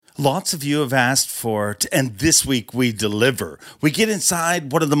Lots of you have asked for it, and this week we deliver. We get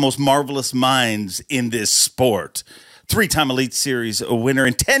inside one of the most marvelous minds in this sport. 3-time Elite Series winner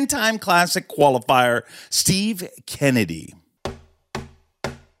and 10-time Classic qualifier, Steve Kennedy.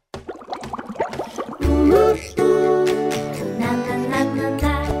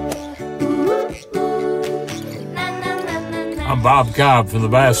 I'm Bob Cobb from the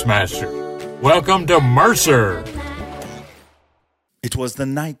Bassmaster. Welcome to Mercer. It was the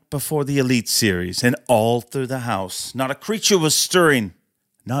night before the Elite Series, and all through the house, not a creature was stirring,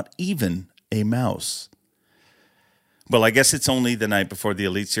 not even a mouse. Well, I guess it's only the night before the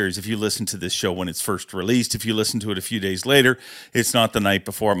Elite Series if you listen to this show when it's first released. If you listen to it a few days later, it's not the night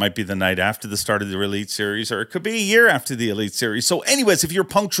before. It might be the night after the start of the Elite Series, or it could be a year after the Elite Series. So anyways, if you're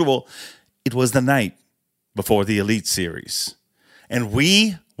punctual, it was the night before the Elite Series. And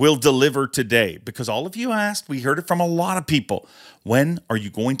we will deliver today because all of you asked, we heard it from a lot of people. When are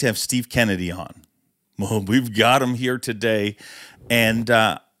you going to have Steve Kennedy on? Well, we've got him here today. And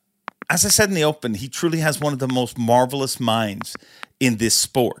as I said in the open, he truly has one of the most marvelous minds in this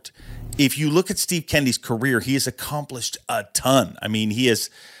sport. If you look at Steve Kennedy's career, he has accomplished a ton. I mean, he is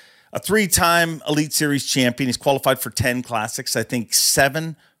a 3-time Elite Series champion. He's qualified for 10 classics, I think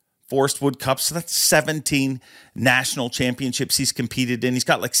 7 Forest Wood Cups. So that's 17 national championships he's competed in. He's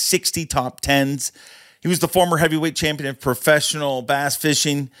got like 60 top 10s. He was the former heavyweight champion of professional bass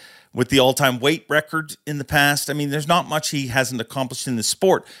fishing with the all-time weight record in the past. I mean, there's not much he hasn't accomplished in the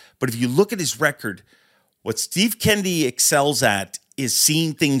sport. But if you look at his record, what Steve Kennedy excels at is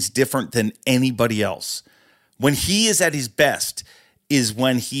seeing things different than anybody else. When he is at his best is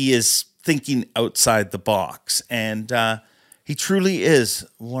when he is thinking outside the box. And he truly is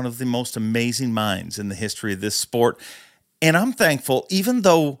one of the most amazing minds in the history of this sport. And I'm thankful, even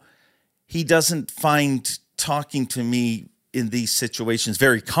though he doesn't find talking to me in these situations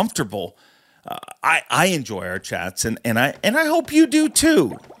very comfortable, I enjoy our chats, and I hope you do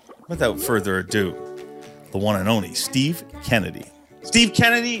too. Without further ado, the one and only Steve Kennedy. Steve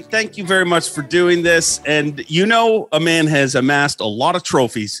Kennedy, thank you very much for doing this. And you know, a man has amassed a lot of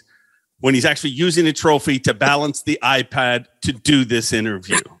trophies when he's actually using a trophy to balance the iPad to do this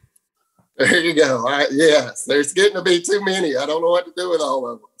interview. There you go. Yes, there's getting to be too many. I don't know what to do with all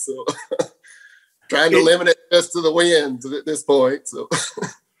of them. So trying to limit it just to the wins at this point. So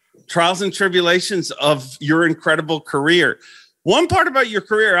trials and tribulations of your incredible career. One part about your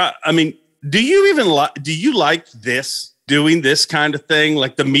career, I mean, do you like this, doing this kind of thing,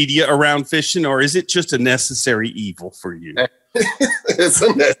 like the media around fishing, or is it just a necessary evil for you? It's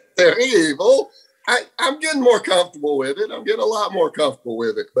a necessary evil. I'm getting more comfortable with it. I'm getting a lot more comfortable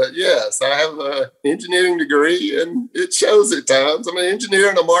with it. But yes, I have an engineering degree, and it shows at times. I'm an engineer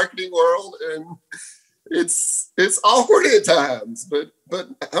in the marketing world, and it's awkward at times. But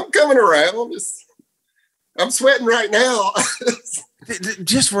I'm coming around. I'm sweating right now.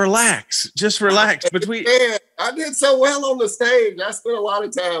 Just relax. But I did so well on the stage. I spent a lot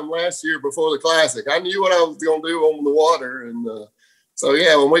of time last year before the Classic. I knew what I was going to do on the water. And so,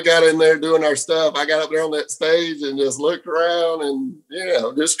 yeah, when we got in there doing our stuff, I got up there on that stage and just looked around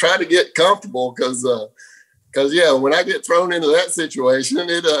and, just tried to get comfortable because, when I get thrown into that situation,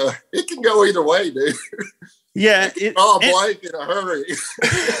 it can go either way, dude. Yeah. Draw a blank in a hurry.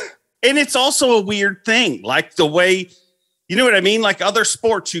 And it's also a weird thing, like the way, you know what I mean? Like other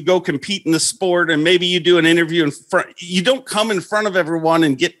sports, you go compete in the sport and maybe you do an interview in front. You don't come in front of everyone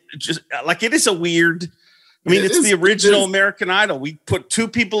and get just like, it is a weird, I mean, it's the original American Idol. We put 2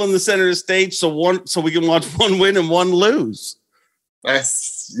 people in the center of the stage so we can watch one win and one lose.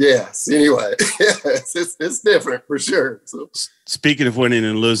 Yes. Anyway, yes, it's different for sure. So speaking of winning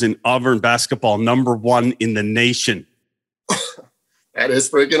and losing, Auburn basketball #1 in the nation. That is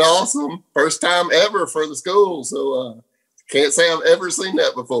freaking awesome. First time ever for the school. So can't say I've ever seen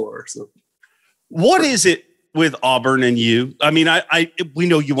that before. So what is it with Auburn and you? I mean, we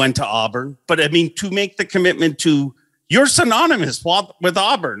know you went to Auburn, but I mean, to make the commitment to, you're synonymous with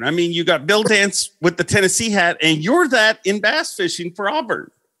Auburn. I mean, you got Bill Dance with the Tennessee hat, and you're that in bass fishing for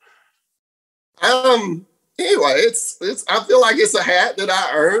Auburn. Anyway, it's I feel like it's a hat that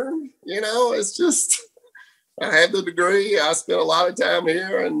I earned. It's just, I had the degree. I spent a lot of time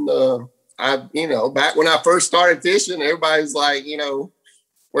here, and back when I first started fishing, everybody's like,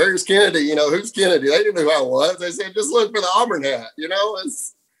 where's Kennedy? Who's Kennedy? They didn't know who I was. They said, just look for the Auburn hat.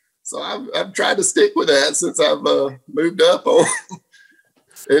 So I've tried to stick with that since I've moved up on.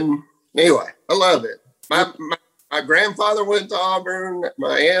 And anyway, I love it. My grandfather went to Auburn.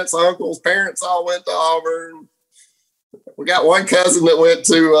 My aunts, uncles, parents all went to Auburn. We got one cousin that went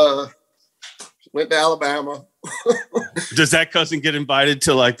to went to Alabama. Does that cousin get invited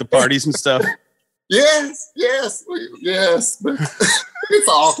to like the parties and stuff? Yes. But it's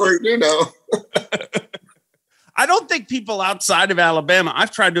awkward, you know. I don't think people outside of Alabama,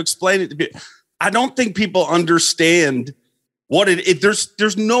 I've tried to explain it to people. I don't think people understand what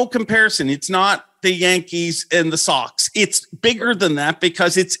there's no comparison. It's not the Yankees and the Sox. It's bigger than that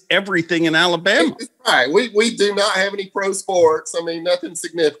because it's everything in Alabama. Right. We do not have any pro sports. I mean, nothing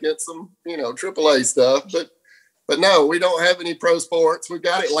significant, some, you know, AAA stuff, but no, we don't have any pro sports. We've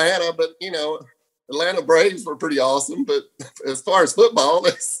got Atlanta, but you know, Atlanta Braves were pretty awesome. But as far as football,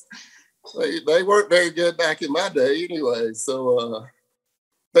 they weren't very good back in my day anyway. So,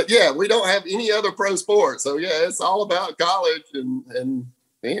 but yeah, we don't have any other pro sports. So yeah, it's all about college and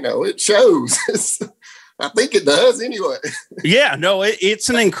you know, it shows. I think it does anyway. Yeah, no, it's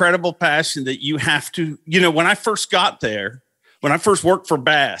an incredible passion that you have to, you know, when I first got there, when I first worked for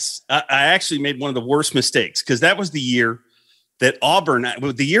Bass, I actually made one of the worst mistakes because that was the year that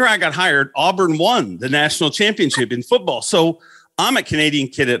the year I got hired, Auburn won the national championship in football. So I'm a Canadian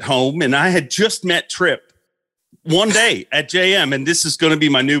kid at home and I had just met Tripp one day at JM, and this is going to be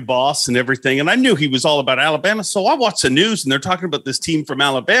my new boss and everything. And I knew he was all about Alabama. So I watched the news and they're talking about this team from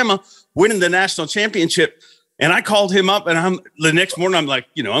Alabama winning the national championship. And I called him up and the next morning, I'm like,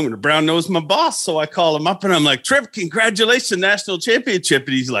 you know, I'm going to brown nose my boss. So I call him up and I'm like, Tripp, congratulations, national championship.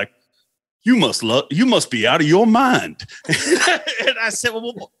 And he's like, you must be out of your mind. And I said,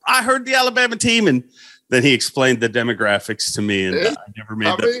 well, I heard the Alabama team. And then he explained the demographics to me, and I never made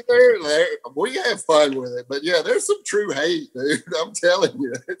that. We have fun with it, but yeah, there's some true hate, dude. I'm telling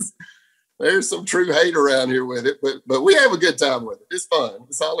you, there's some true hate around here with it, but we have a good time with it. It's fun.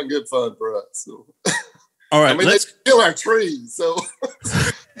 It's all in good fun for us. So. All right, I mean, they kill our trees, so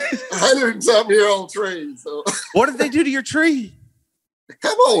 100-something-year-old trees. So what did they do to your tree?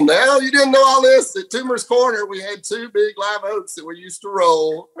 Come on now. You didn't know all this. At Toomer's Corner, we had 2 big live oaks that we used to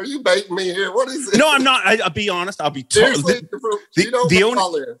roll. Are you baiting me here? What is it? No, I'm not. I'll be honest. I'll be seriously.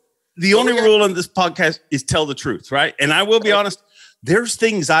 The only rule on this podcast is tell the truth, right? And I will be honest. There's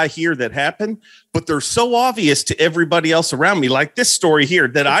things I hear that happen, but they're so obvious to everybody else around me, like this story here,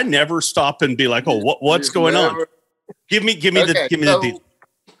 that I never stop and be like, "Oh, what's going on?" Give me the deal.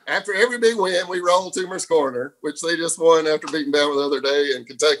 After every big win, we roll Toomer's Corner, which they just won after beating Bama the other day and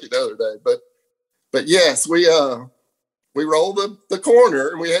Kentucky the other day. But yes, we rolled the corner,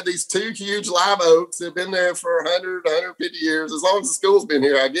 and we had these 2 huge live oaks that have been there for 100, 150 years, as long as the school's been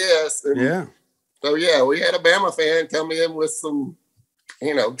here, I guess. And yeah. So yeah, we had a Bama fan come in with some,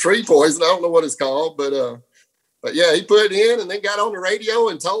 you know, tree poison. I don't know what it's called, but yeah, he put it in and then got on the radio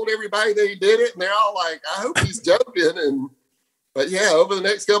and told everybody that he did it, and they're all like, "I hope he's joking." But yeah, over the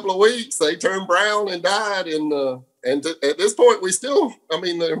next couple of weeks, they turned brown and died. At this point, we still, I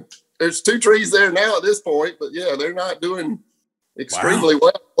mean, there's 2 trees there now at this point, but yeah, they're not doing extremely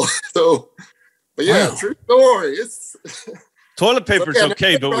well. So, but yeah, true story. It's toilet paper's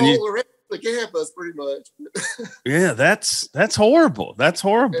okay, but when you the campus, pretty much. Yeah, that's horrible. That's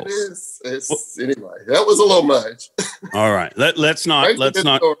horrible. It is. Anyway, that was a little much. All right, let's not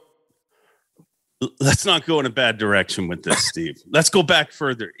go in a bad direction with this, Steve. Let's go back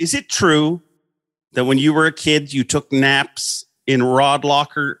further. Is it true that when you were a kid, you took naps in rod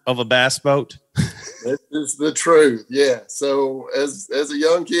locker of a bass boat? This is the truth. Yeah. So as a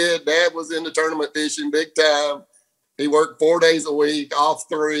young kid, Dad was into tournament fishing big time. He worked 4 days a week, off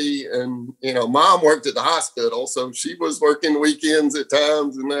 3. And, you know, Mom worked at the hospital, so she was working weekends at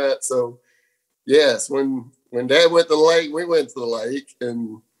times and that. So yes, when Dad went to the lake, we went to the lake.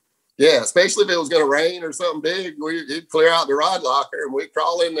 And yeah, especially if it was going to rain or something big, he'd clear out the rod locker and we'd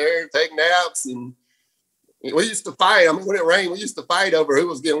crawl in there and take naps. And we used to fight. I mean, when it rained, we used to fight over who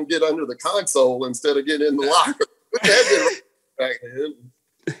was going to get under the console instead of getting in the locker. Back then.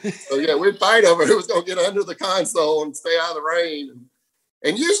 So yeah, we'd fight over who was going to get under the console and stay out of the rain.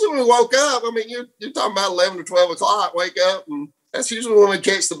 And usually when we woke up, I mean, you're talking about 11 or 12 o'clock, wake up, and that's usually when we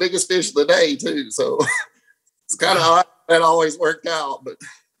catch the biggest fish of the day too. So it's kind of how that always worked out. But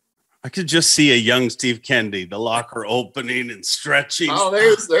I could just see a young Steve Kennedy, the locker opening and stretching. Oh,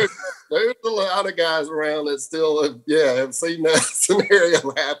 there's a lot of guys around that still have seen that scenario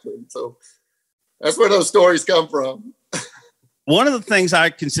happen. So that's where those stories come from. One of the things I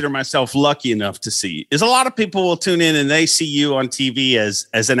consider myself lucky enough to see is a lot of people will tune in and they see you on TV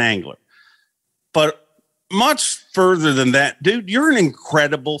as an angler. But much further than that, dude, you're an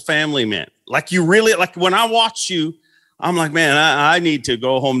incredible family man. Like you really, like when I watch you, I'm like, man, I need to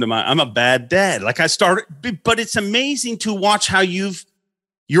go home to I'm a bad dad. Like I started, but it's amazing to watch how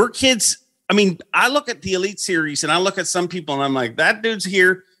your kids, I mean, I look at the Elite Series and I look at some people and I'm like, that dude's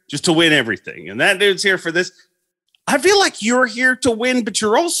here just to win everything. And that dude's here for this. I feel like you're here to win, but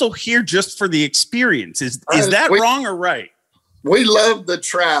you're also here just for the experience. Is that wrong or right? We love the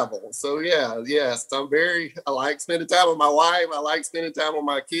travel. So yes, I like spending time with my wife. I like spending time with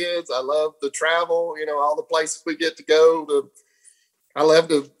my kids. I love the travel, all the places we get to go. I love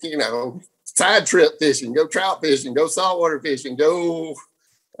to, side trip fishing, go trout fishing, go saltwater fishing,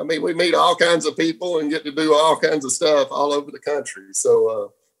 we meet all kinds of people and get to do all kinds of stuff all over the country.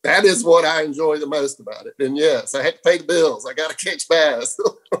 So that is what I enjoy the most about it. And yes, I have to pay the bills. I got to catch bass.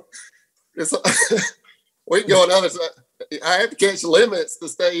 We can go another side. I have to catch limits to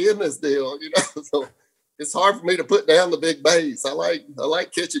stay in this deal, so it's hard for me to put down the big baits. I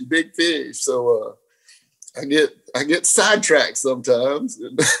like catching big fish. So I get sidetracked sometimes.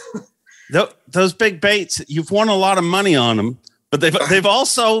 Those big baits, you've won a lot of money on them, but they've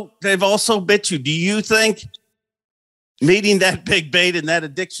also bit you. Do you think meeting that big bait and that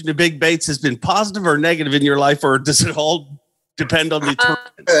addiction to big baits has been positive or negative in your life, or does it all depend on the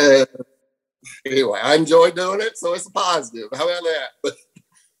tournament? Anyway, I enjoy doing it, so it's a positive. How about that?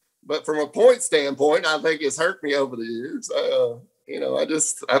 But from a point standpoint, I think it's hurt me over the years. I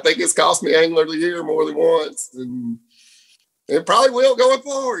think it's cost me Angler of the Year more than once, and it probably will going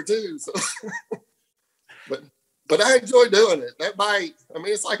forward too. So, but I enjoy doing it. That bite,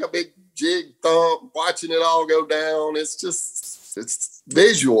 it's like a big jig thump, watching it all go down. It's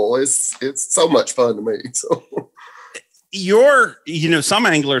visual. It's so much fun to me. So. Some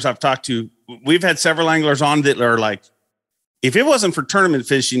anglers I've talked to, we've had several anglers on that are like, if it wasn't for tournament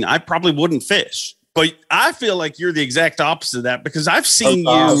fishing, I probably wouldn't fish. But I feel like you're the exact opposite of that, because I've seen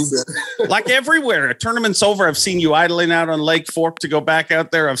you like everywhere. A tournament's over, I've seen you idling out on Lake Fork to go back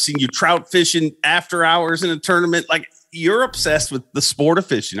out there. I've seen you trout fishing after hours in a tournament. Like, you're obsessed with the sport of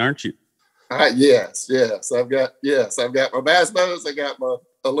fishing, aren't you? Yes. I've got my bass boats. I got my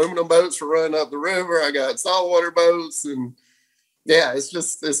aluminum boats for running up the river. I got saltwater boats, and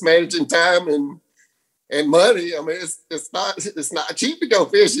it's managing time and money. It's not cheap to go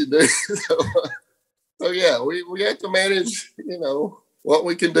fishing, dude. So we have to manage, what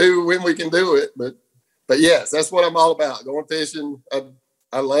we can do when we can do it. But yes, that's what I'm all about. Going fishing.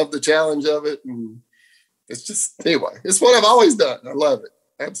 I love the challenge of it, and it's just, anyway, it's what I've always done. I love it.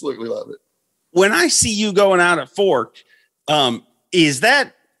 Absolutely love it. When I see you going out at Fork, is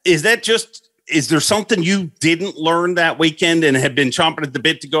there something you didn't learn that weekend and have been chomping at the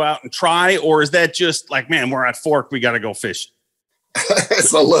bit to go out and try? Or is that just like, man, we're at Fork, we got to go fishing?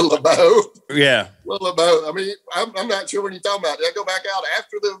 It's a little of both. Yeah. A little of both. I'm not sure what you're talking about. Did I go back out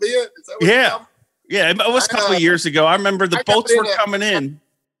after the event? Is that what Yeah. It was a couple of years ago. I remember the boats were coming in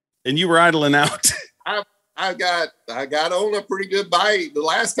and you were idling out. I got on a pretty good bite the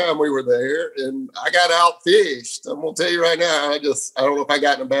last time we were there, and I got outfished. I'm gonna tell you right now, I don't know if I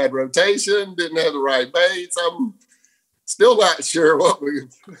got in a bad rotation, didn't have the right baits. I'm still not sure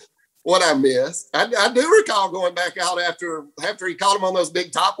what I missed. I do recall going back out after he caught him on those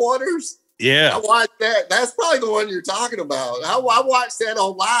big topwaters. Yeah, I watched that. That's probably the one you're talking about. I watched that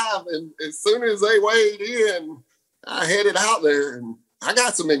on live, and as soon as they weighed in, I headed out there, and I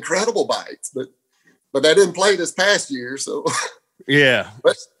got some incredible bites, but I didn't play this past year, so yeah.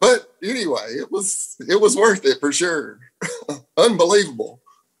 But anyway, it was worth it for sure. Unbelievable.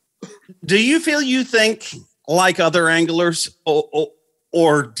 Do you feel you think like other anglers,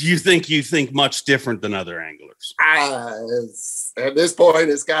 or do you think much different than other anglers? At this point,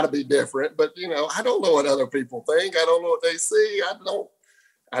 it's got to be different. But I don't know what other people think. I don't know what they see. I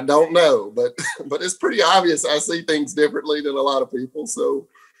don't know. But it's pretty obvious. I see things differently than a lot of people. So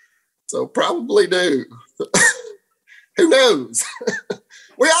probably do. Who knows?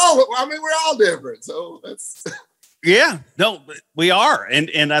 We're all different. So that's. Yeah, no, we are.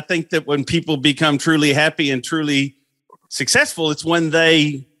 And I think that when people become truly happy and truly successful, it's when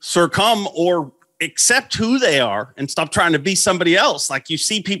they succumb or accept who they are and stop trying to be somebody else. Like, you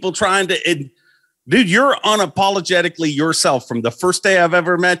see people trying to, dude, you're unapologetically yourself from the first day I've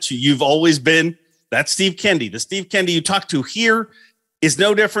ever met you. You've always been that Steve Kendi. The Steve Kendi you talk to here is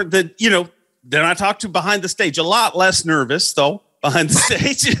no different than I talk to behind the stage. A lot less nervous though behind the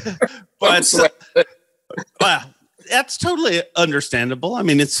stage, but that's totally understandable.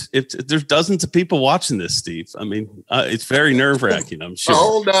 It's there's dozens of people watching this, Steve. It's very nerve wracking. I'm sure. A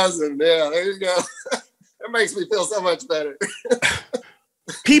whole dozen. Yeah, there you go. That makes me feel so much better.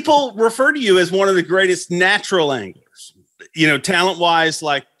 People refer to you as one of the greatest natural anglers. Talent wise,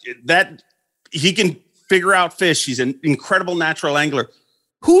 like that. He can figure out fish. He's an incredible natural angler.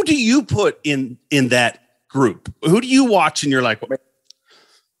 Who do you put in that group? Who do you watch and you're like,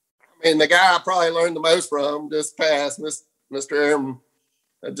 the guy I probably learned the most from this past, Mr. Aaron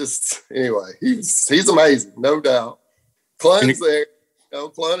Anyway, he's amazing, no doubt. Clun's there.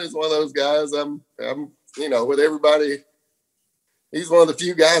 Clun is one of those guys. I'm with everybody. He's one of the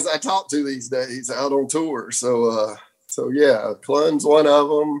few guys I talk to these days out on tour. So yeah, Clun's one of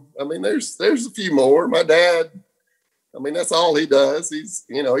them. I mean, there's a few more. My dad, I mean, that's all he does. He's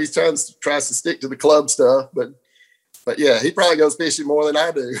tries to stick to the club stuff, but yeah, he probably goes fishing more than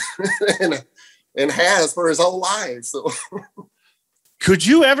I do, and has for his whole life. So, could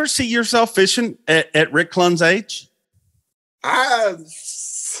you ever see yourself fishing at Rick Clun's age? I've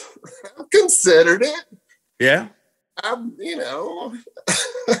considered it. Yeah. I don't it's know.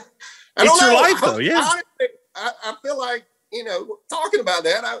 Your life, though. Yeah. I feel like, talking about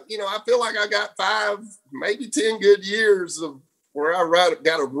that, I feel like I got 5, maybe 10 good years of where I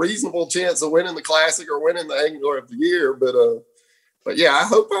got a reasonable chance of winning the Classic or winning the Angler of the Year. But yeah, I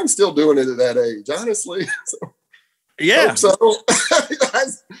hope I'm still doing it at that age, honestly. So, yeah. Hope so.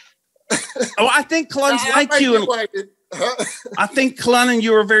 I think Clun's like you. I think Clun and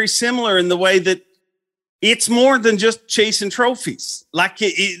you are very similar in the way that it's more than just chasing trophies. Like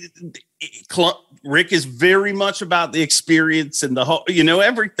Rick is very much about the experience and the whole,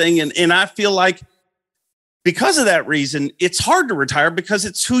 everything. And I feel like because of that reason, it's hard to retire because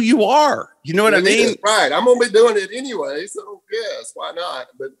it's who you are. You know what I mean? Right. I'm going to be doing it anyway. So yes, why not?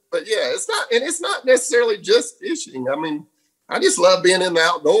 But yeah, it's not necessarily just fishing. I mean, I just love being in the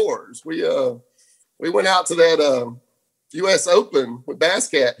outdoors. We went out to that U.S. Open with Bass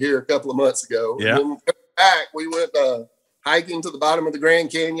Cat here a couple of months ago. Yeah. And then back, we went hiking to the bottom of the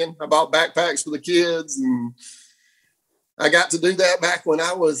Grand Canyon. I bought backpacks for the kids, and I got to do that back when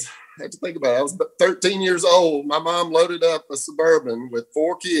I had to think about it. I was about 13 years old. My mom loaded up a Suburban with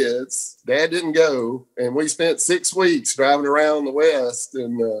 4 kids. Dad didn't go, and we spent 6 weeks driving around the West.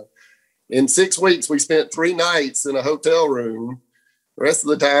 And in 6 weeks, we spent 3 nights in a hotel room. The rest of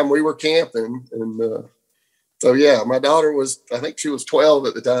the time, we were camping. And so, yeah, my daughter I think she was 12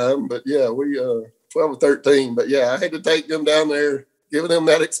 at the time. But, yeah, 12 or 13. But, yeah, I had to take them down there, giving them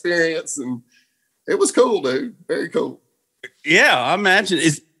that experience. And it was cool, dude. Very cool. Yeah, I imagine.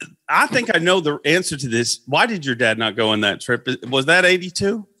 I think I know the answer to this. Why did your dad not go on that trip? Was that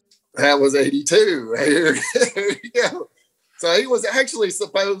 82? That was 82. There you go. So he was actually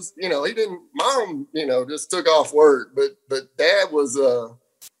supposed, he didn't, Mom, just took off work, but Dad was,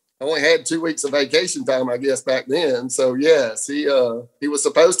 only had 2 weeks of vacation time, I guess, back then. So yes, he was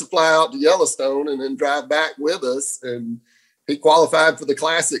supposed to fly out to Yellowstone and then drive back with us. And he qualified for the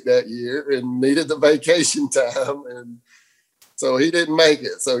Classic that year and needed the vacation time. And so he didn't make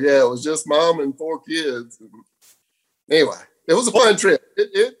it. So yeah, it was just Mom and 4 kids. And anyway, it was a fun trip.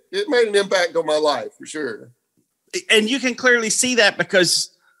 It made an impact on my life for sure. And you can clearly see that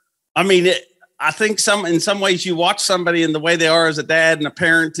because, I mean, I think in some ways you watch somebody in the way they are as a dad and a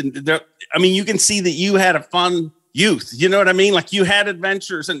parent. And you can see that you had a fun youth. You know what I mean? Like you had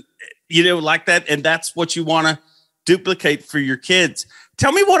adventures and, like that. And that's what you want to duplicate for your kids.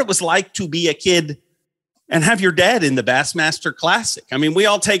 Tell me what it was like to be a kid and have your dad in the Bassmaster Classic. I mean, we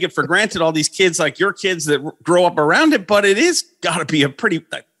all take it for granted, all these kids like your kids that grow up around it, but it is got to be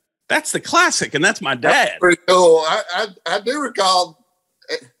that's the Classic, and that's my dad. That's pretty cool. I do recall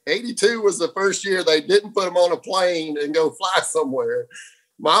 82 was the first year they didn't put him on a plane and go fly somewhere.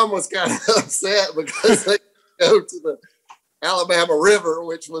 Mom was kind of upset because they go to the Alabama River,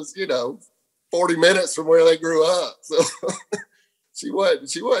 which was, 40 minutes from where they grew up. So she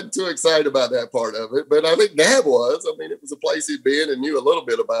wasn't too excited about that part of it, but I think Dad was. I mean, it was a place he'd been and knew a little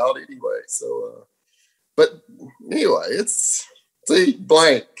bit about anyway. So, but anyway,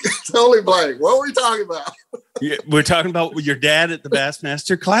 blank. Totally blank. What were we talking about? Yeah, we're talking about your dad at the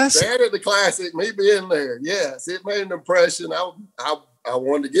Bassmaster Classic. Dad at the Classic, me being there. Yes, it made an impression. I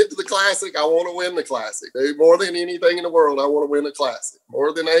wanted to get to the Classic. I want to win the Classic. More than anything in the world, I want to win the Classic.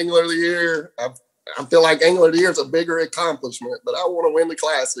 More than Angler of the Year. I feel like Angler of the Year is a bigger accomplishment, but I want to win the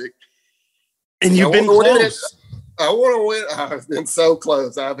Classic. And you've been close. I want to win. I've been so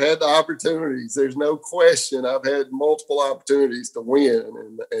close. I've had the opportunities. There's no question. I've had multiple opportunities to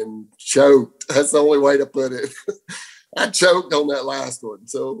win and choked. That's the only way to put it. I choked on that last one.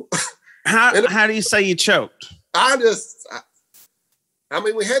 So how do you say you choked? We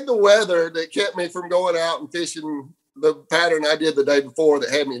had the weather that kept me from going out and fishing the pattern I did the day before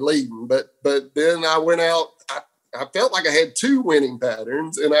that had me leading. But then I went out. I felt like I had 2 winning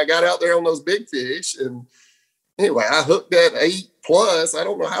patterns, and I got out there on those big fish. And anyway, I hooked that 8+. I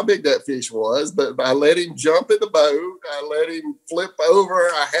don't know how big that fish was, but I let him jump in the boat. I let him flip over.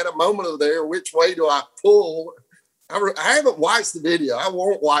 I had a moment of there. Which way do I pull? I haven't watched the video. I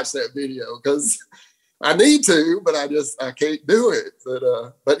won't watch that video because I need to, but I can't do it.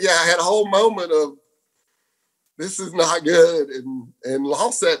 But yeah, I had a whole moment of, this is not good, and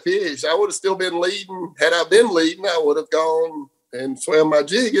lost that fish. I would have still been leading. Had I been leading, I would have gone and swam my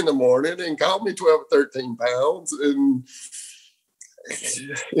jig in the morning and caught me 12 or 13 pounds. And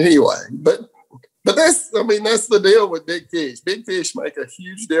anyway, but that's the deal with big fish. Big fish make a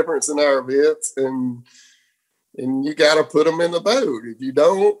huge difference in our events, and you got to put them in the boat. If you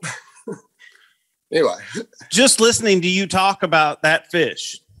don't, anyway. Just listening to you talk about that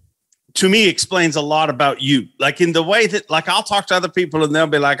fish, to me, explains a lot about you. Like in the way that, like, I'll talk to other people and they'll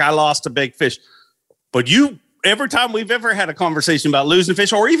be like, I lost a big fish. But you, every time we've ever had a conversation about losing a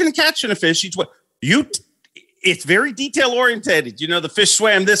fish or even catching a fish, it's very detail oriented. You know, the fish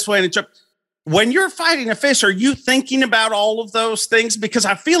swam this way and it jumped. When you're fighting a fish, are you thinking about all of those things? Because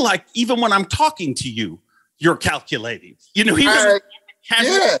I feel like even when I'm talking to you, you're calculating, you know, even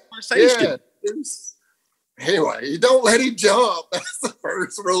having a conversation. Yeah. Anyway, you don't let him jump. That's the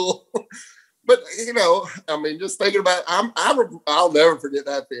first rule. But, you know, I mean, just thinking about it, I'll never forget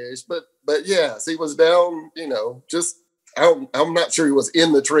that fish. But yes, he was down, you know, I'm not sure he was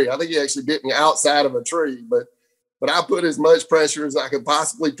in the tree. I think he actually bit me outside of a tree. But I put as much pressure as I could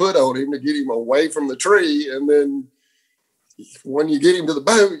possibly put on him to get him away from the tree. And then when you get him to the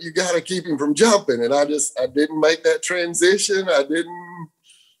boat, you got to keep him from jumping. And I didn't make that transition. I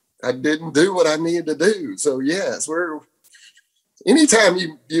didn't do what I needed to do. So yes, anytime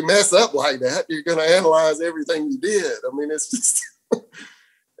you mess up like that, you're going to analyze everything you did. I mean, it's just,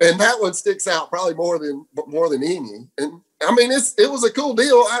 and that one sticks out probably more than any. And I mean, it was a cool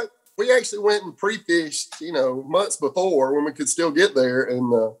deal. We actually went and pre-fished, you know, months before when we could still get there.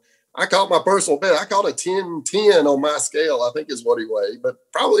 And I caught my personal best. I caught a 10-10 on my scale, I think is what he weighed, but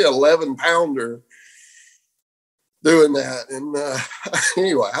probably 11 pounder. Doing that. And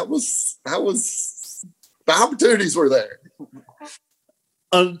anyway, the opportunities were there.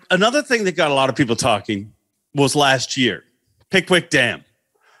 Another thing that got a lot of people talking was last year, Pickwick Dam.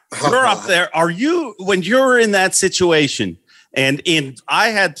 You're up there. When you're in that situation, and I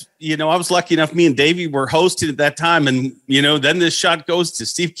had, you know, I was lucky enough, me and Davey were hosting at that time. And, you know, then this shot goes to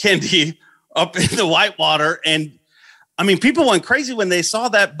Steve Kendi up in the whitewater. And I mean, people went crazy when they saw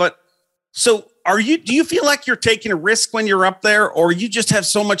that. But so do you feel like you're taking a risk when you're up there, or you just have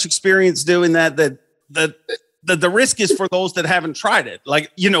so much experience doing that the risk is for those that haven't tried it? Like,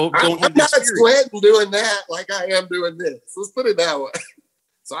 you know, I'm not sweating doing that like I am doing this. Let's put it that way.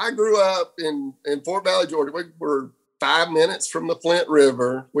 So I grew up in Fort Valley, Georgia. We were 5 minutes from the Flint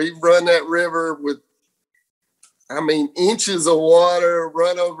River. We've run that river with, I mean, inches of water,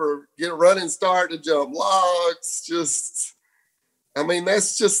 get a running start to jump logs. Just, I mean,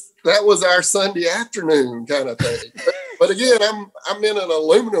 that was our Sunday afternoon kind of thing. But again, I'm in an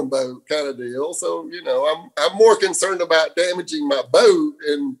aluminum boat kind of deal. So, you know, I'm more concerned about damaging my boat.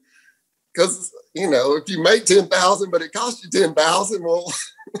 And because, you know, if you make 10,000, but it cost you 10,000, well,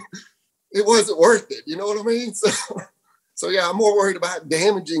 it wasn't worth it. You know what I mean? So yeah, I'm more worried about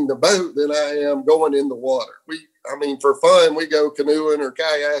damaging the boat than I am going in the water. I mean, for fun, we go canoeing or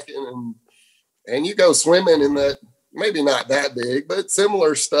kayaking and you go swimming in that, maybe not that big, but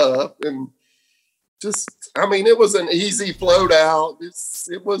similar stuff. And just, I mean, it was an easy float out.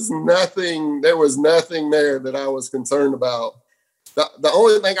 It was nothing. There was nothing there that I was concerned about. The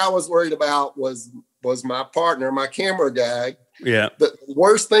only thing I was worried about was my partner, my camera guy. Yeah. The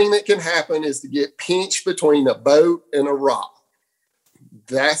worst thing that can happen is to get pinched between a boat and a rock.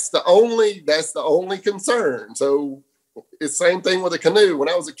 That's the only concern. So it's the same thing with a canoe. When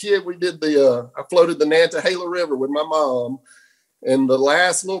I was a kid, we did I floated the Nantahala River with my mom, and the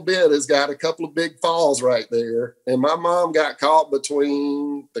last little bit has got a couple of big falls right there. And my mom got caught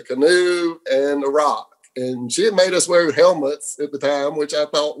between the canoe and the rock. And she had made us wear helmets at the time, which I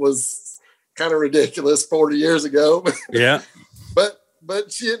thought was kind of ridiculous 40 years ago. Yeah.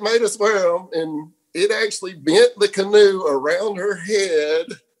 But she had made us wear them, and it actually bent the canoe around her head.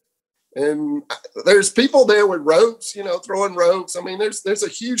 And there's people there with ropes, you know, throwing ropes. I mean, there's a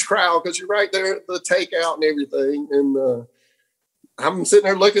huge crowd because you're right there at the takeout and everything. And I'm sitting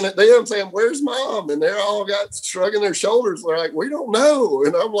there looking at them saying, "Where's Mom?" And they're all got shrugging their shoulders. They're like, "We don't know."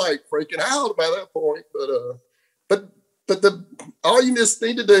 And I'm like freaking out by that point. But all you just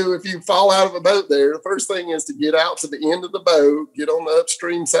need to do if you fall out of a boat there, the first thing is to get out to the end of the boat, get on the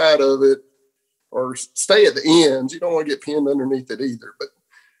upstream side of it, or stay at the ends. You don't want to get pinned underneath it either.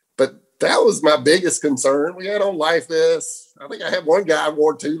 But that was my biggest concern. We had on life vests. I think I had one guy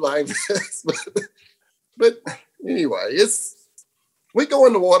wore 2 life vests. But anyway, we go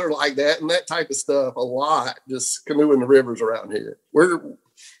in the water like that and that type of stuff a lot, just canoeing the rivers around here.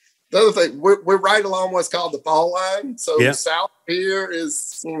 the other thing, we're right along what's called the fall line. So south here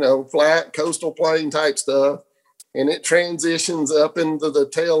is, flat coastal plain type stuff. And it transitions up into the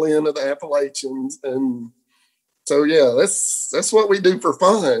tail end of the Appalachians. And so, that's what we do for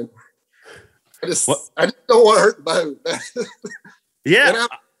fun. I just don't want to hurt the boat. Yeah. And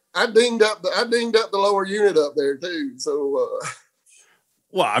I dinged up the lower unit up there too. So,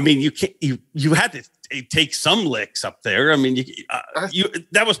 well, I mean, you had to take some licks up there. I mean,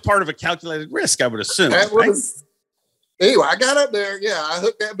 that was part of a calculated risk, I would assume. That was anyway. I got up there. Yeah, I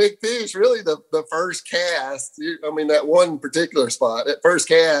hooked that big fish. Really, the first cast. That one particular spot, that first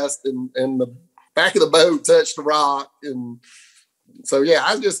cast, and the back of the boat touched the rock, and so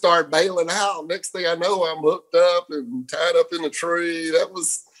I just started bailing out. Next thing I know, I'm hooked up and tied up in a tree. That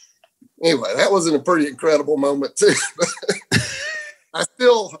was a pretty incredible moment too. I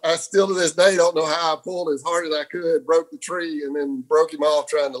still to this day don't know how I pulled as hard as I could, broke the tree, and then broke him off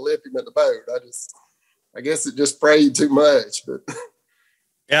trying to lift him at the boat. I guess it just sprayed too much, but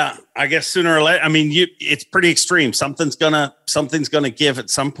yeah, I guess sooner or later. I mean, it's pretty extreme. Something's gonna give at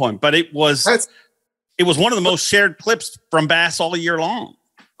some point. But it was one of the most shared clips from bass all year long.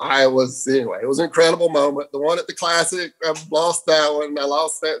 It was an incredible moment. The one at the Classic, I lost that one. I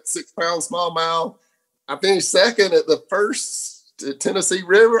lost that 6-pound smallmouth. I finished second at the first Tennessee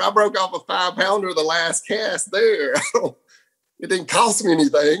River. I broke off a 5-pounder the last cast there. It didn't cost me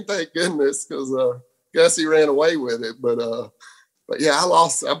anything, thank goodness, because Gussie ran away with it. But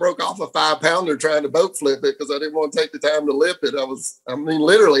I broke off a 5-pounder trying to boat flip it because I didn't want to take the time to lip it.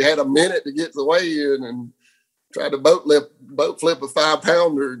 Literally had a minute to get to the weigh-in and tried to boat flip a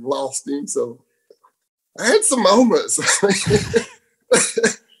 5-pounder and lost him. So I had some moments.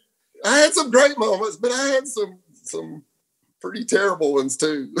 I had some great moments, but I had some pretty terrible ones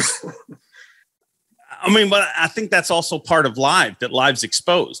too. But I think that's also part of live, that live's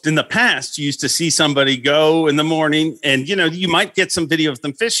exposed. In the past, you used to see somebody go in the morning and, you might get some video of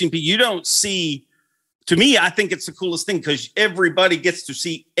them fishing, but you don't see, to me, I think it's the coolest thing because everybody gets to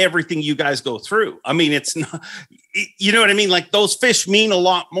see everything you guys go through. I mean, it's not, you know what I mean? Like those fish mean a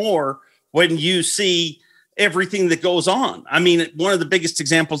lot more when you see everything that goes on. I mean, one of the biggest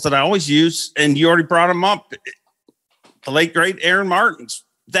examples that I always use, and you already brought them up, the late great Aaron Martins.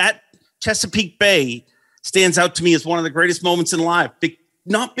 That Chesapeake Bay stands out to me as one of the greatest moments in life.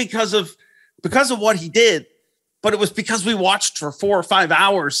 Not because of what he did, but it was because we watched for 4 or 5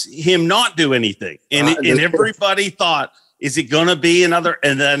 hours him not do anything, and everybody thought, "Is it going to be another?"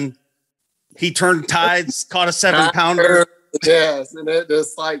 And then he turned tides, caught a 7-pounder. Yes, and it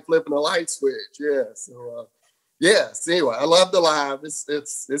just like flipping a light switch. Yeah, so. Yes. Anyway, I love the live.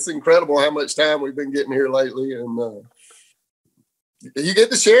 It's incredible how much time we've been getting here lately, and you get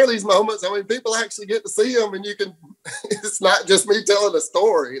to share these moments. I mean, people actually get to see them, and you can. It's not just me telling a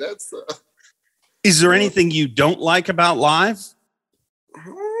story. That's. Is there anything you don't like about live?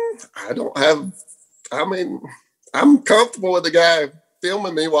 I don't have. I mean, I'm comfortable with the guy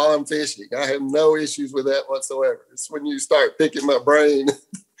filming me while I'm fishing. I have no issues with that whatsoever. It's when you start picking my brain.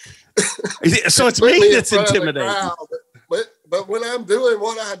 So it's me that's intimidating. But when I'm doing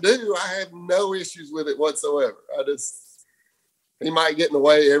what I do, I have no issues with it whatsoever. He might get in the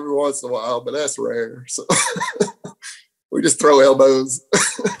way every once in a while, but that's rare. So we just throw elbows.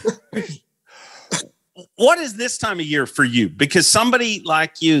 What is this time of year for you? Because somebody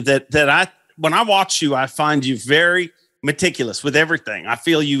like you when I watch you, I find you very meticulous with everything. I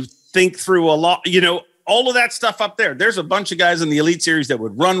feel you think through a lot, all of that stuff up there. There's a bunch of guys in the Elite Series that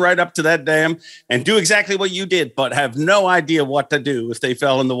would run right up to that dam and do exactly what you did, but have no idea what to do if they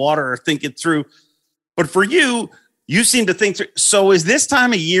fell in the water or think it through. But for you seem to think through. So is this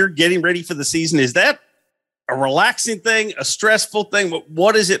time of year getting ready for the season? Is that a relaxing thing, a stressful thing?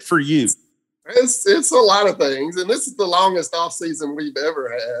 What is it for you? It's a lot of things. And this is the longest off season we've ever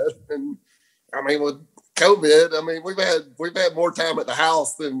had. And I mean, with COVID, I mean, we've had more time at the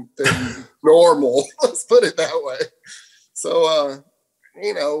house than normal. Let's put it that way. So,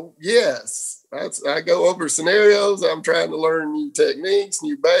 yes, I go over scenarios. I'm trying to learn new techniques,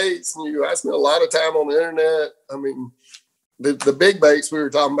 new baits, I spend a lot of time on the internet. I mean, the big baits we were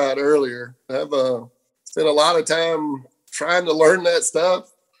talking about earlier, I've spent a lot of time trying to learn that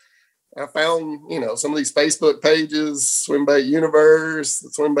stuff. I found, some of these Facebook pages, Swim Bait Universe,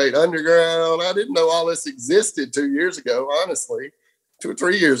 Swim Bait Underground. I didn't know all this existed 2 years ago, honestly, 2 or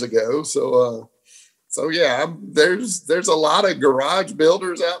 3 years ago. So yeah, there's a lot of garage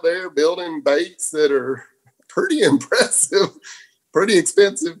builders out there building baits that are pretty impressive, pretty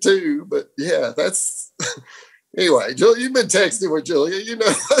expensive too. But yeah, that's anyway. Julia, you've been texting with Julia,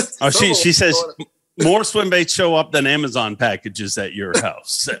 Oh, she says more swim baits show up than Amazon packages at your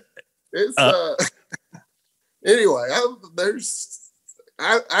house. It's anyway.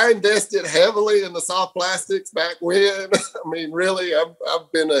 I invested heavily in the soft plastics back when. I mean, really,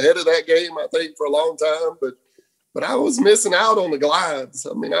 I've been ahead of that game, I think, for a long time. But I was missing out on the glides.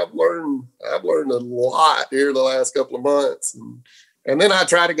 I mean, I've learned a lot here the last couple of months, and then I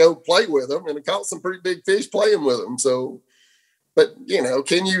try to go play with them, and I caught some pretty big fish playing with them. So, but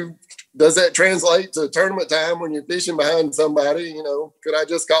does that translate to tournament time when you're fishing behind somebody? Could I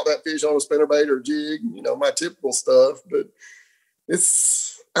just caught that fish on a spinnerbait or jig? My typical stuff. But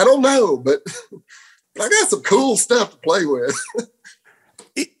I don't know, but I got some cool stuff to play with.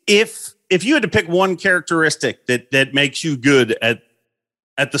 If you had to pick one characteristic that makes you good at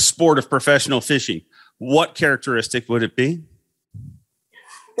the sport of professional fishing, what characteristic would it be?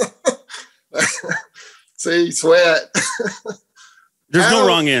 See, sweat. There's no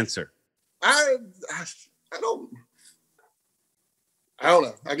wrong answer. I don't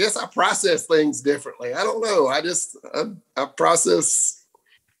know. I guess I process things differently. I don't know. I process.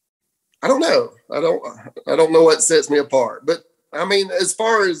 I don't know. I don't know what sets me apart. But I mean, as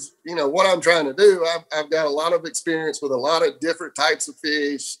far as what I'm trying to do, I've got a lot of experience with a lot of different types of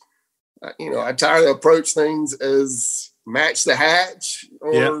fish. I try to approach things as match the hatch,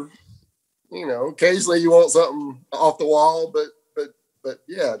 or occasionally you want something off the wall, but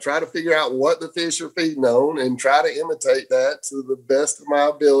yeah, try to figure out what the fish are feeding on and try to imitate that to the best of my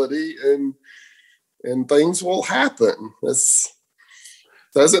ability, and things will happen.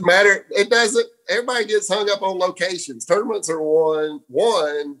 Doesn't matter. It doesn't. Everybody gets hung up on locations. Tournaments are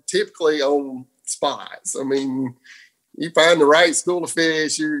one typically on spots. I mean, you find the right school of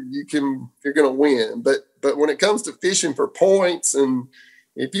fish, you're going to win. But when it comes to fishing for points, and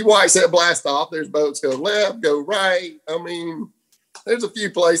if you watch that blast off, there's boats go left, go right. I mean, there's a few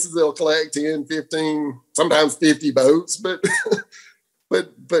places they'll collect 10, 15, sometimes 50 boats,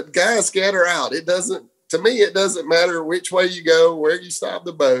 but guys scatter out. To me, it doesn't matter which way you go, where you stop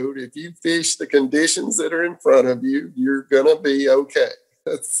the boat. If you fish the conditions that are in front of you, you're going to be okay.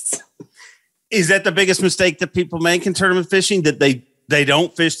 Is that the biggest mistake that people make in tournament fishing, that they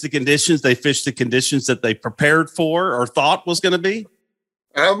don't fish the conditions, they fish the conditions that they prepared for or thought was going to be?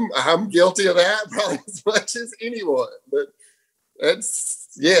 I'm guilty of that probably as much as anyone, but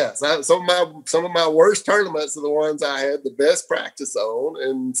some of my worst tournaments are the ones I had the best practice on,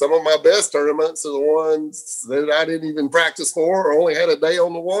 and some of my best tournaments are the ones that I didn't even practice for or only had a day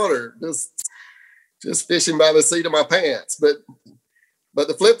on the water, just fishing by the seat of my pants. But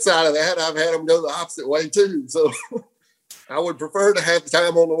the flip side of that, I've had them go the opposite way too. So I would prefer to have the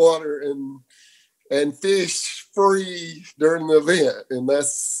time on the water and fish free during the event, and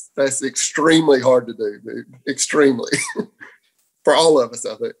that's extremely hard to do, dude. Extremely. For all of us,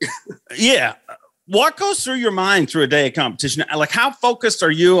 I think. Yeah. What goes through your mind through a day of competition? Like, how focused are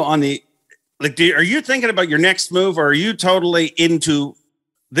you on are you thinking about your next move, or are you totally into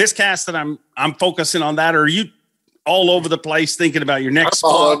this cast that I'm focusing on that? Or are you all over the place thinking about your next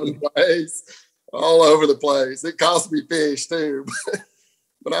spot? All over the place. It costs me fish too,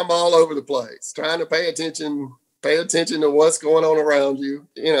 but I'm all over the place trying to pay attention to what's going on around you.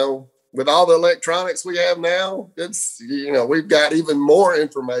 With all the electronics we have now, it's, we've got even more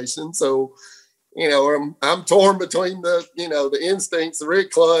information. So, I'm torn between the instincts, the rig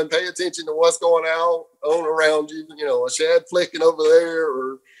clun, pay attention to what's going on around you, a shad flicking over there,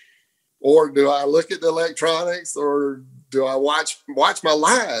 or do I look at the electronics, or do I watch my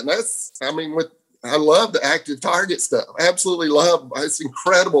line? I love the active target stuff. Absolutely love. It's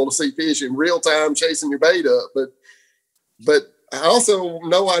incredible to see fish in real time chasing your bait up, but I also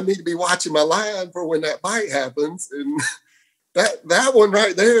know I need to be watching my line for when that bite happens. And that one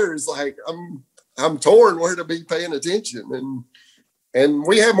right there is like, I'm torn where to be paying attention. And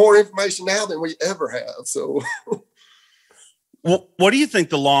we have more information now than we ever have. So what do you think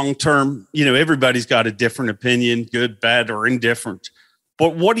the long-term, everybody's got a different opinion, good, bad, or indifferent,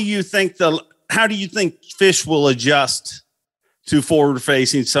 but what do you think how do you think fish will adjust to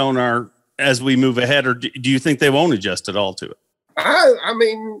forward-facing sonar as we move ahead? Or do you think they won't adjust at all to it? I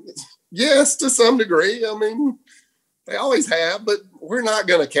mean, yes, to some degree. I mean, they always have, but we're not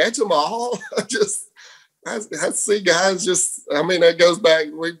going to catch them all. I see guys that goes back.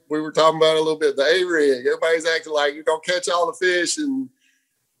 We were talking about a little bit, the A-rig. Everybody's acting like you're going to catch all the fish. And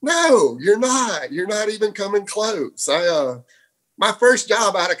no, you're not. You're not even coming close. My first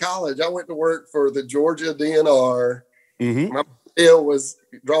job out of college, I went to work for the Georgia DNR. Mm-hmm. My deal was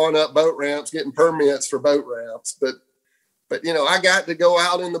drawing up boat ramps, getting permits for boat ramps. But I got to go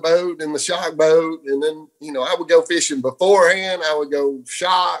out in the boat, in the shock boat, and then, I would go fishing beforehand. I would go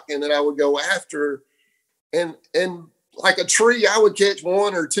shock, and then I would go after. And like a tree I would catch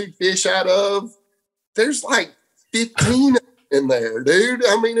 1 or 2 fish out of. There's like 15 in there, dude.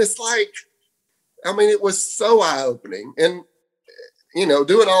 I mean, it was so eye-opening. And,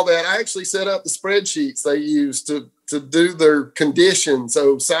 doing all that, I actually set up the spreadsheets they use to do their conditions.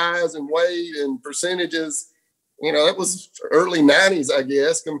 So size and weight and percentages. That was early 90s, I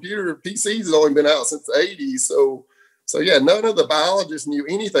guess. Computer PCs had only been out since the 80s. So yeah, none of the biologists knew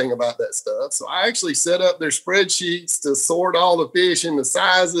anything about that stuff. So I actually set up their spreadsheets to sort all the fish into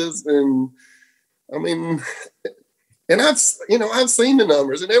sizes. And I mean, and I've seen the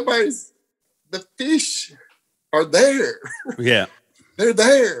numbers, and the fish are there. Yeah. They're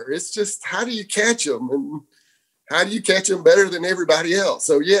there. It's just, how do you catch them? And how do you catch them better than everybody else?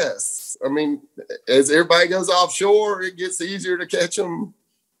 So yes, I mean, as everybody goes offshore, it gets easier to catch them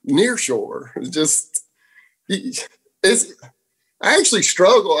near shore. I actually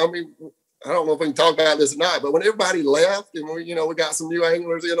struggle. I mean, I don't know if we can talk about this or not, but when everybody left and we got some new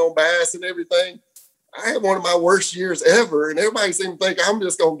anglers in on bass and everything, I had one of my worst years ever, and everybody seemed to think I'm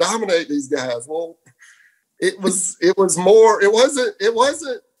just going to dominate these guys. Well, it wasn't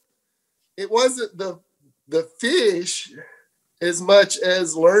the fish as much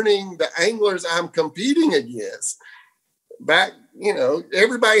as learning the anglers I'm competing against. Back,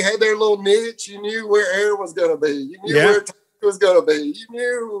 everybody had their little niche. You knew where air was going to be. You knew where time was going to be.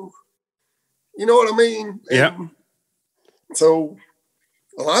 You know what I mean? Yeah. So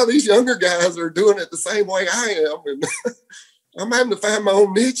a lot of these younger guys are doing it the same way I am, and I'm having to find my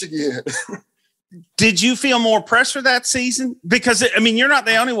own niche again. Did you feel more pressure that season? Because, I mean, you're not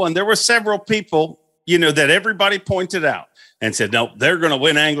the only one. There were several people, that everybody pointed out and said, no, they're going to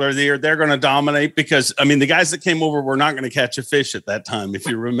win Angler of the Year. They're going to dominate because, I mean, the guys that came over were not going to catch a fish at that time, if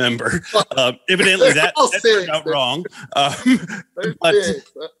you remember. Evidently, that turned out wrong.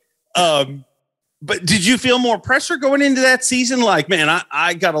 But did you feel more pressure going into that season? Like, man,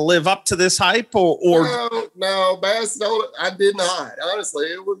 I got to live up to this hype, or no, Bass. No, I did not. Honestly,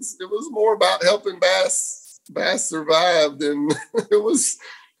 it was more about helping Bass survive than it was.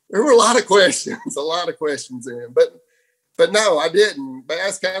 There were a lot of questions in, but no, I didn't.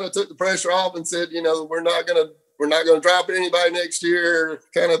 Bass kind of took the pressure off and said, we're not gonna drop anybody next year,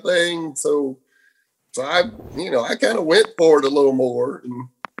 kind of thing. So I kind of went for it a little more, and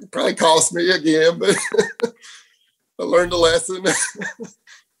it probably cost me again, but I learned a lesson.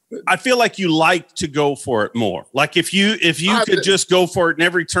 I feel like you like to go for it more. Like if you could just go for it in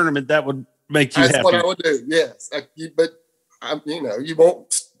every tournament, that would make you happy. That's what I would do. Yes, you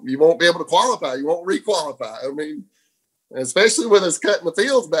won't be able to qualify. You won't requalify. I mean, especially with us cutting the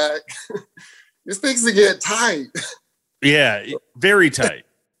fields back, this thing's to get tight. Yeah, very tight.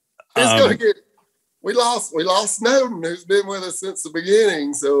 It's going to get. We lost Snowden, who's been with us since the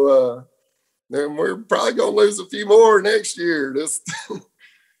beginning. So then we're probably going to lose a few more next year. Just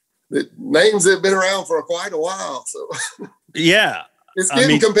the names have been around for quite a while. So yeah, it's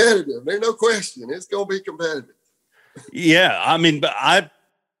getting competitive. There's no question. It's going to be competitive. Yeah, I mean, but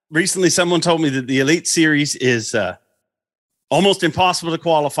recently someone told me that the Elite Series is almost impossible to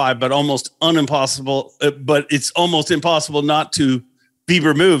qualify, but almost unimpossible. But it's almost impossible not to be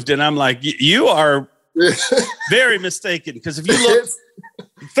removed. And I'm like, you are very mistaken, because if you look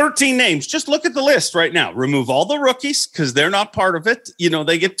 13 names, just look at the list right now. Remove all the rookies because they're not part of it.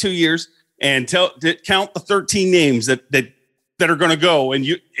 They get 2 years, and count the 13 names that are going to go. And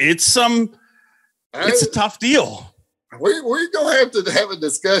it's a tough deal. We're going to have a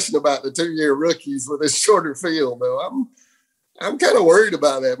discussion about the 2-year rookies with a shorter field, though. I'm kind of worried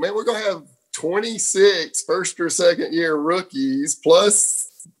about that, man. We're going to have 26 first or second year rookies plus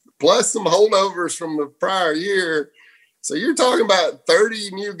some holdovers from the prior year. So you're talking about 30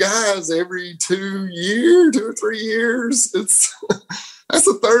 new guys every 2 or 3 years. That's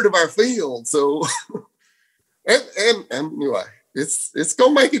a third of our field. So, and anyway, it's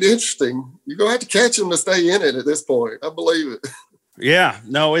going to make it interesting. You're going to have to catch them to stay in it at this point. I believe it. Yeah,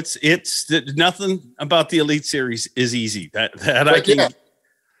 no, it's nothing about the Elite Series is easy. That I can. Yeah.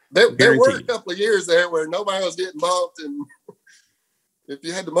 There were a couple of years there where nobody was getting bumped, and if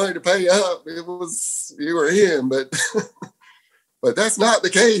you had the money to pay up, you were in. But that's not the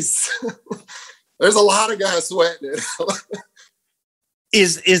case. There's a lot of guys sweating it.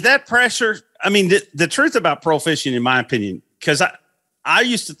 Is that pressure? I mean, the truth about pro fishing, in my opinion, because I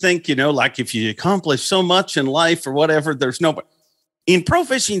used to think, like if you accomplish so much in life or whatever, there's nobody. In pro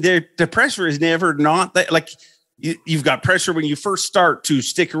fishing, the pressure is never not that. Like you've got pressure when you first start to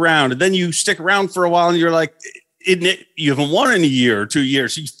stick around, and then you stick around for a while, and you're like, you haven't won in a year or 2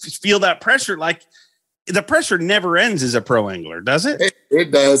 years. You feel that pressure. Like the pressure never ends as a pro angler, does it?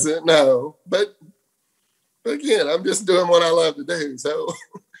 It doesn't. No, but But again, I'm just doing what I love to do. So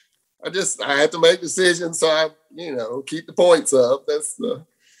I have to make decisions. So I, keep the points up.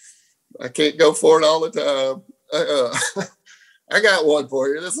 I can't go for it all the time. I got one for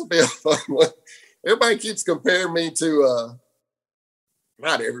you. This will be a fun one. Everybody keeps comparing me to,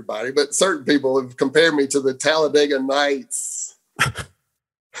 not everybody, but certain people have compared me to the Talladega Nights.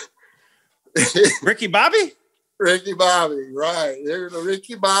 Ricky Bobby? Ricky Bobby, right. They're the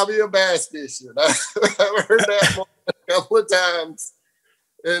Ricky Bobby of bass fishing. I've heard that one a couple of times.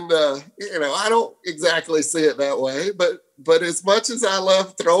 And, I don't exactly see it that way, but as much as I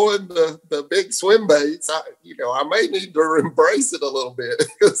love throwing the big swim baits, I may need to embrace it a little bit,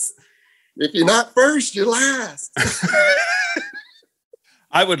 because if you're not first, you're last.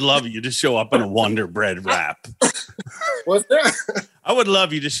 I would love you to show up in a Wonder Bread wrap. What's that? I would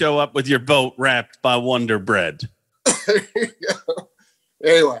love you to show up with your boat wrapped by Wonder Bread. There you go.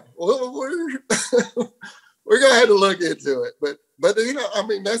 Anyway, we're gonna have to look into it, but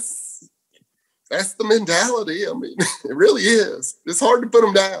that's the mentality. It really is. It's hard to put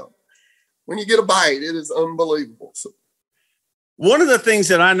them down. When you get a bite, it is unbelievable. So. One of the things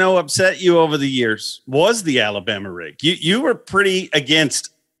that I know upset you over the years was the Alabama rig. You were pretty against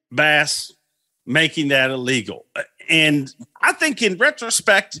Bass making that illegal. And I think in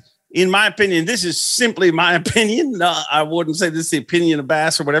retrospect, in my opinion, this is simply my opinion. I wouldn't say this is the opinion of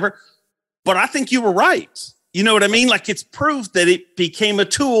Bass or whatever, but I think you were right. You know what I mean? Like, it's proof that it became a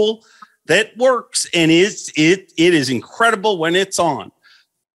tool that works, and it is incredible when it's on,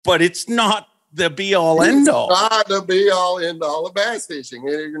 but it's not the be all end all. It's not the be all end all of bass fishing.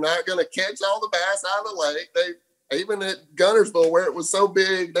 And you're not going to catch all the bass out of the lake. Even at Gunnersville, where it was so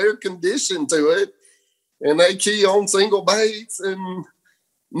big, they're conditioned to it, and they key on single baits. And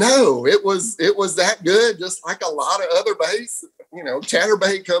no, it was that good. Just like a lot of other baits,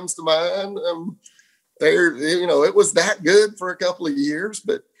 chatterbait comes to mind. It was that good for a couple of years,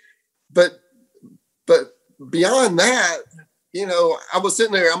 but beyond that, I was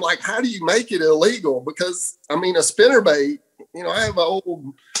sitting there, I'm like, how do you make it illegal? Because a spinnerbait, I have an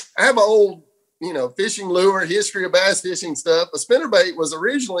old, fishing lure, history of bass fishing stuff. A spinnerbait was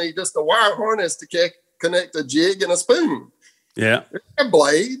originally just a wire harness to connect a jig and a spoon. Yeah. They have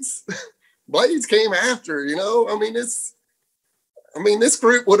blades. Blades came after, this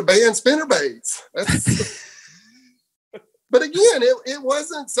group would have banned spinnerbaits. But again, it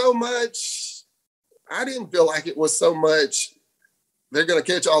wasn't so much, I didn't feel like it was so much they're going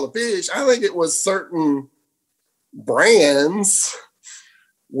to catch all the fish. I think it was certain brands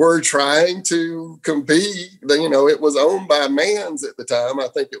were trying to compete. It was owned by Mans at the time, I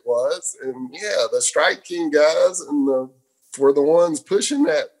think it was. And yeah, the Strike King guys were the ones pushing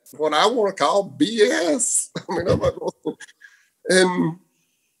that, what I want to call BS. I'm not going to. And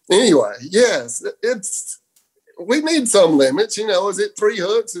anyway, yes, we need some limits. Is it 3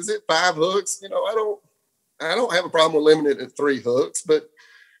 hooks? Is it 5 hooks? I don't have a problem with limiting it at 3 hooks, but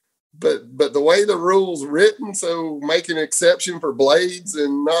the way the rule's written, so make an exception for blades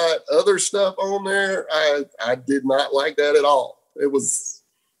and not other stuff on there, I did not like that at all. It was,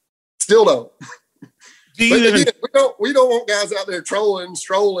 still don't. Again, we don't want guys out there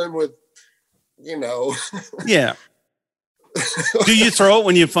strolling with, Yeah. Do you throw it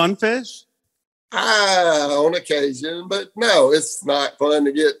when you fun fish? On occasion, but no, it's not fun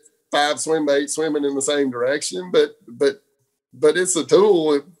to get 5 swim baits swimming in the same direction. But it's a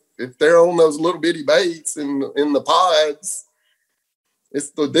tool. If they're on those little bitty baits in the pods,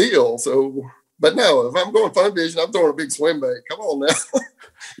 it's the deal. So, but no, if I'm going fun fishing, I'm throwing a big swim bait. Come on now.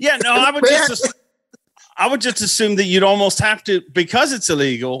 Yeah, no, I would just assume that you'd almost have to, because it's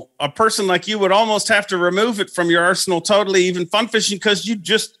illegal, a person like you would almost have to remove it from your arsenal totally, even fun fishing, because the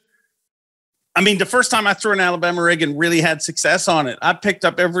first time I threw an Alabama rig and really had success on it, I picked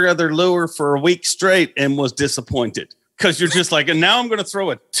up every other lure for a week straight and was disappointed, because you're just like, and now I'm going to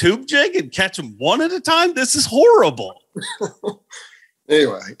throw a tube jig and catch them one at a time? This is horrible.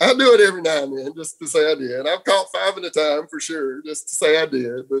 Anyway, I do it every now and then just to say I did. And I've caught 5 at a time for sure, just to say I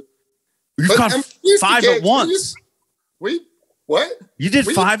did. But you caught 5 at once. What? You did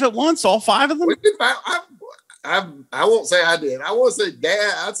 5 at once, all 5 of them? We did 5. I won't say I did. I want to say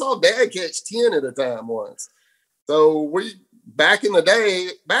Dad. I saw Dad catch 10 at a time once. So back in the day,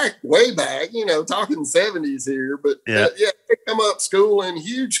 way back, talking 70s here, but they come up schooling,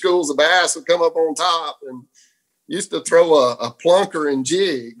 huge schools of bass would come up on top and used to throw a plunker and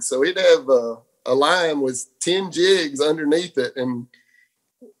jig. So he'd have a line with 10 jigs underneath it, and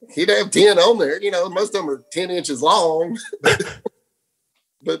he'd have 10 on there. Most of them are 10 inches long.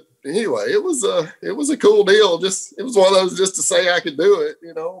 But anyway, it was a cool deal. It was one of those just to say I could do it,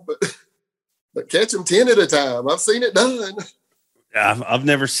 but but catch them 10 at a time. I've seen it done. I've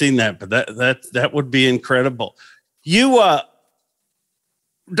never seen that, but that would be incredible. You,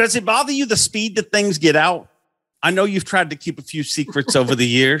 does it bother you the speed that things get out? I know you've tried to keep a few secrets over the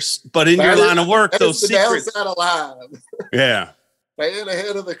years, but in your line of work, those secrets. Downside of live. Yeah. Staying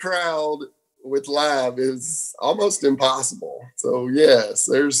ahead of the crowd with live is almost impossible. So yes,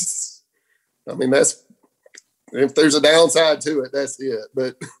 that's, if there's a downside to it, that's it.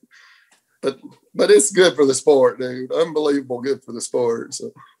 But it's good for the sport, dude. Unbelievable good for the sport.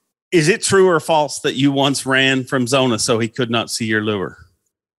 So. Is it true or false that you once ran from Zona so he could not see your lure?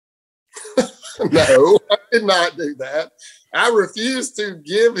 No, I did not do that. I refused to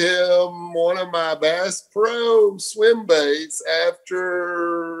give him one of my Bass Pro swim baits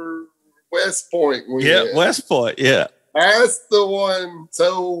after West Point. Yeah, West Point, yeah. That's the one.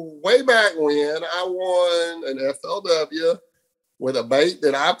 So way back when, I won an FLW with a bait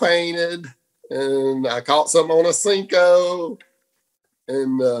that I painted, and I caught some on a Cinco,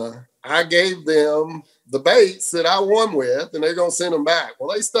 and I gave them the baits that I won with, and they're going to send them back.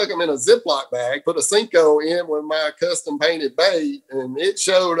 Well, they stuck them in a Ziploc bag, put a Cinco in with my custom painted bait, and it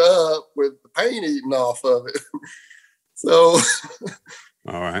showed up with the paint eating off of it. So,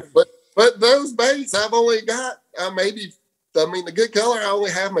 all right. But those baits I've only got the good color, I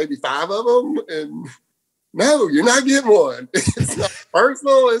only have maybe 5 of them, and no, you're not getting one. It's not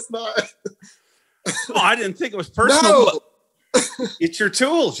personal. It's not. Oh, I didn't think it was personal. No. It's your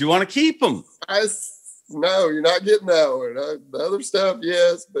tools. You want to keep them. No, you're not getting that one. The other stuff,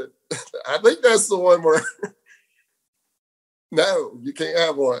 yes, but I think that's the one where no, you can't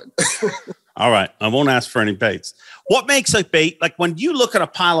have one. All right. I won't ask for any baits. What makes a bait, like when you look at a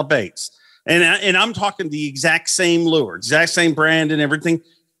pile of baits, and I'm talking the exact same lure, exact same brand and everything,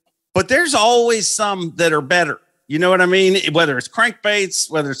 but there's always some that are better. You know what I mean? Whether it's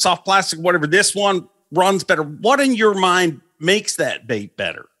crankbaits, whether it's soft plastic, whatever, this one runs better. What in your mind makes that bait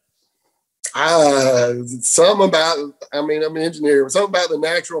better? I'm an engineer, something about the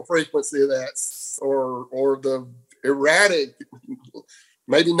natural frequency of that, or the erratic,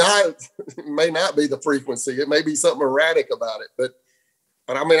 may not be the frequency. It may be something erratic about it, but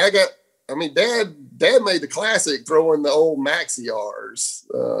Dad made the classic throwing the old Maxi R's.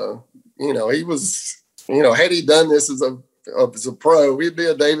 He was, had he done this as a pro, he'd be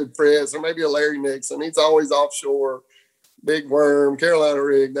a David Fritz or maybe a Larry Nixon. He's always offshore. Big worm, Carolina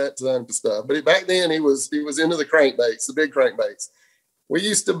rig, that type of stuff. But back then he was into the crankbaits, the big crankbaits. We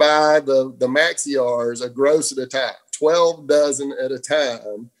used to buy the Maxi R's a gross at a time, 12 dozen at a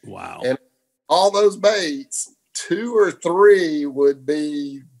time. Wow. And all those baits, 2 or 3 would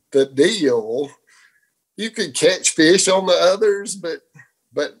be the deal. You could catch fish on the others, but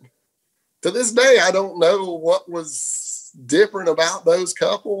to this day, I don't know what was different about those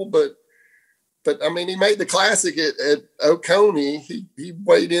couple, but he made the classic at Oconee. He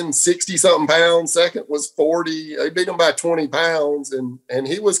weighed in 60 something pounds. Second was 40. They beat him by 20 pounds, and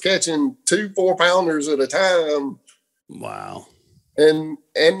he was catching 2 4-pounders at a time. Wow. And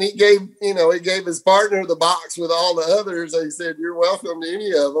he gave his partner the box with all the others. He said, "You're welcome to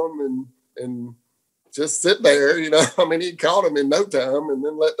any of them," and just sit there. He caught him in no time, and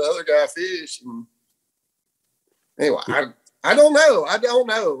then let the other guy fish. And anyway, I don't know.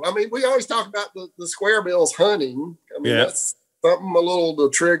 We always talk about the square bills hunting. That's something a little to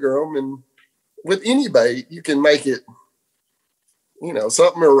trigger them. And with any bait, you can make it,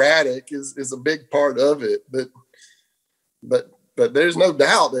 something erratic is a big part of it. But there's no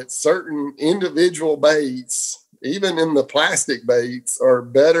doubt that certain individual baits, even in the plastic baits, are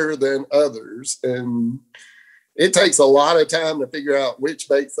better than others. And it takes a lot of time to figure out which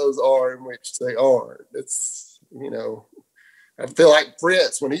baits those are and which they aren't. It's, I feel like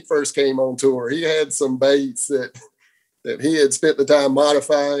Fritz, when he first came on tour, he had some baits that he had spent the time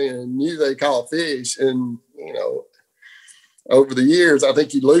modifying and knew they caught fish. And, over the years, I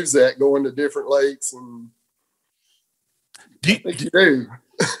think you lose that going to different lakes. And I think you do.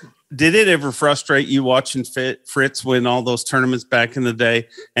 Did it ever frustrate you watching Fritz win all those tournaments back in the day?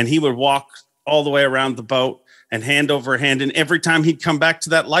 And he would walk all the way around the boat and hand over hand. And every time he'd come back to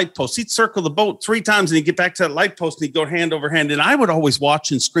that light post, he'd circle the boat 3 times and he'd get back to that light post and he'd go hand over hand. And I would always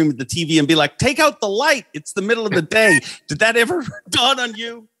watch and scream at the TV and be like, "Take out the light. It's the middle of the day." Did that ever dawn on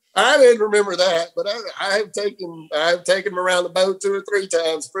you? I didn't remember that, but I have taken him around the boat 2 or 3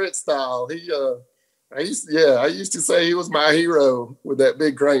 times, Fritz style. I used to say he was my hero with that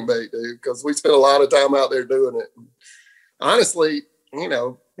big crankbait, dude, because we spent a lot of time out there doing it. Honestly,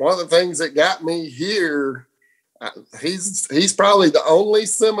 one of the things that got me here, he's probably the only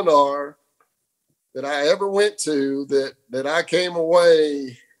seminar that I ever went to that I came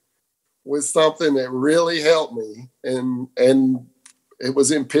away was something that really helped me. And it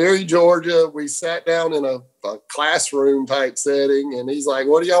was in Perry, Georgia. We sat down in a classroom type setting, and he's like,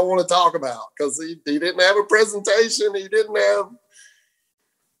 what do y'all want to talk about? Because he didn't have a presentation. He didn't have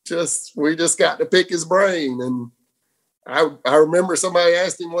we just got to pick his brain. And I remember somebody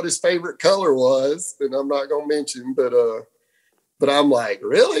asked him what his favorite color was, and I'm not going to mention, but I'm like,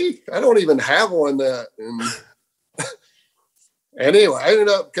 really? I don't even have one that. And anyway, I ended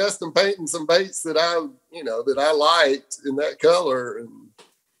up custom painting some baits that I liked in that color,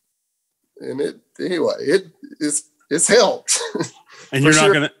 and it's helped. And you're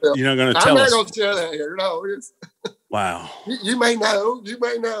not gonna tell us. I'm not gonna share that here. No, wow. You may know. I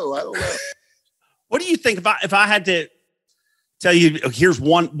don't know. What do you think about if I had to tell you? Here's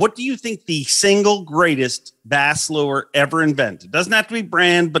one. What do you think the single greatest bass lure ever invented? It doesn't have to be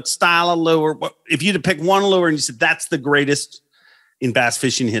brand, but style of lure. If you had to pick one lure and you said that's the greatest in bass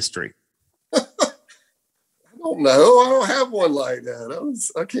fishing history? I don't know. I don't have one like that.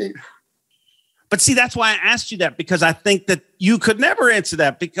 I can't. But see, that's why I asked you that, because I think that you could never answer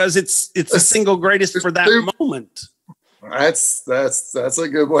that because it's the single greatest for that moment. That's a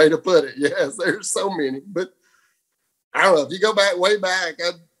good way to put it. Yes, there's so many, but I don't know. If you go way back,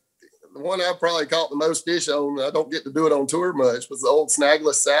 the one I probably caught the most fish on, I don't get to do it on tour much, was the old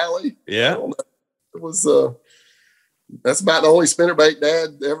Snagless Sally. Yeah. It was, that's about the only spinnerbait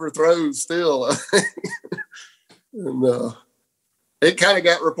Dad ever throws still. And it kind of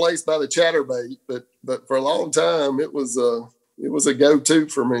got replaced by the chatterbait, but for a long time it was a go-to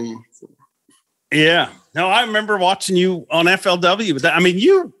for me. Yeah. No, I remember watching you on FLW with that. I mean,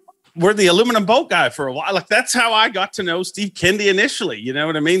 you were the aluminum boat guy for a while. Like, that's how I got to know Steve Kendi initially. You know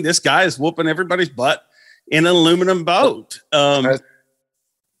what I mean? This guy is whooping everybody's butt in an aluminum boat. Do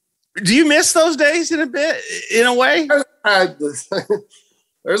you miss those days in a way?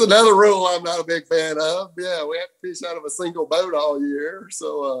 There's another rule I'm not a big fan of. Yeah, we have to fish out of a single boat all year.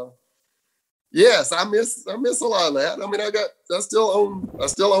 So, yes, I miss a lot of that. I mean, I still own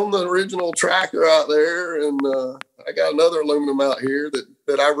the original tracker out there, and I got another aluminum out here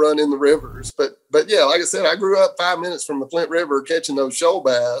that I run in the rivers. But yeah, like I said, I grew up 5 minutes from the Flint River catching those shoal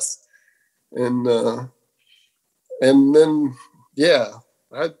bass, and then yeah.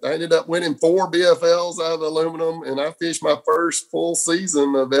 I ended up winning 4 BFLs out of aluminum, and I fished my first full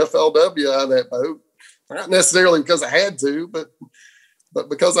season of FLW out of that boat. Not necessarily because I had to, but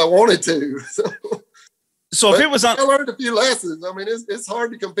because I wanted to. So if it was, I learned a few lessons. I mean, it's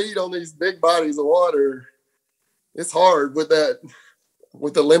hard to compete on these big bodies of water. It's hard with the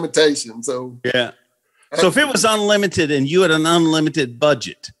limitation. So yeah. So if it was unlimited and you had an unlimited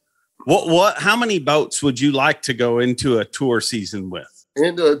budget, how many boats would you like to go into a tour season with?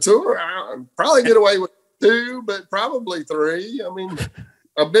 Into a tour, I'd probably get away with 2, but probably 3. I mean,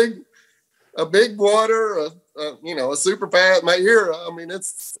 a big water, a super fast Mayura. I mean,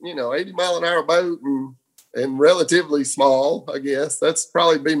 it's 80-mile-an-hour boat and relatively small. I guess that's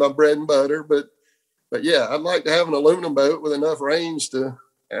probably be my bread and butter. But yeah, I'd like to have an aluminum boat with enough range to,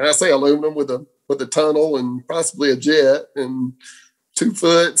 and I say aluminum with a tunnel and possibly a jet and 2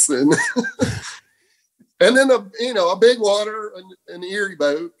 foots and. And then a big water, an Erie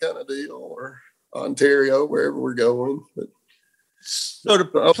boat kind of deal, or Ontario, wherever we're going. But, so to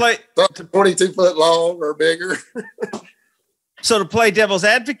play 22 foot long or bigger. So to play devil's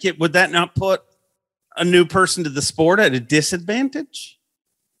advocate, would that not put a new person to the sport at a disadvantage?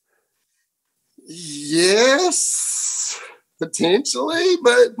 Yes, potentially,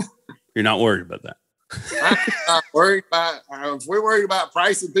 but you're not worried about that. I'm not worried about. If we're worried about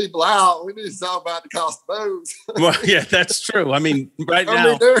pricing people out, we need to talk about the cost of boats. Well, yeah, that's true. I mean,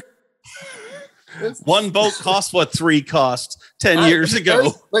 now, one boat costs what 3 cost 10 years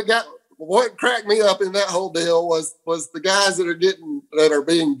ago. What cracked me up in that whole deal was the guys that are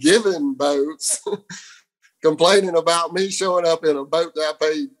being given boats complaining about me showing up in a boat that I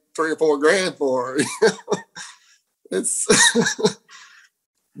paid $3 or $4 grand for. It's.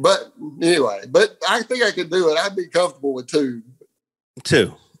 But anyway, I think I could do it. I'd be comfortable with 2.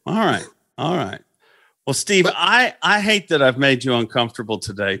 2. All right. Well, Steve, I hate that I've made you uncomfortable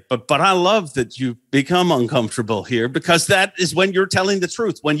today, but I love that you've become uncomfortable here, because that is when you're telling the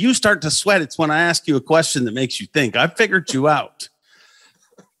truth. When you start to sweat, it's when I ask you a question that makes you think. I figured you out.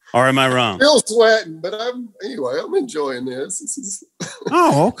 Or am I wrong? Still sweating, but I'm enjoying this.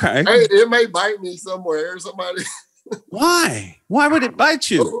 Oh, okay. It may bite me somewhere. Somebody. Why? Why would it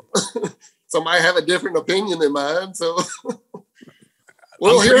bite you? Somebody have a different opinion than mine, so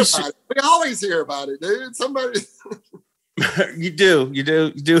we'll hear about it. We always hear about it, dude. Somebody. You do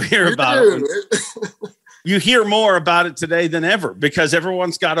hear about it. you hear more about it today than ever because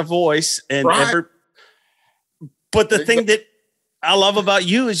everyone's got a voice and Right. but the thing that I love about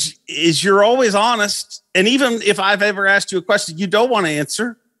you is you're always honest. And even if I've ever asked you a question you don't want to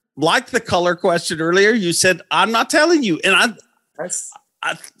answer, like the color question earlier, you said, I'm not telling you. And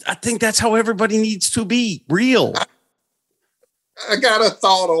I think that's how everybody needs to be real. I got a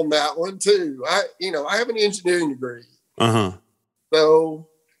thought on that one too. I have an engineering degree. Uh-huh. So,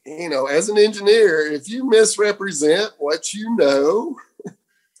 as an engineer, if you misrepresent what you know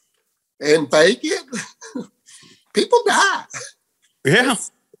and fake it, people die. Yeah.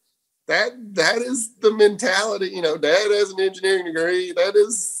 That is the mentality. Dad has an engineering degree. That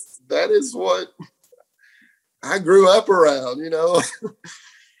is what I grew up around,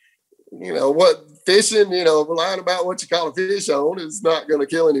 what fishing, lying about what you call a fish on is not going to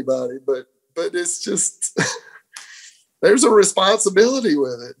kill anybody, but it's just, there's a responsibility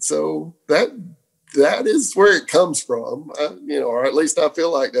with it. So that is where it comes from, or at least I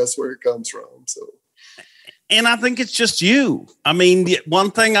feel like that's where it comes from. So. And I think it's just you. I mean,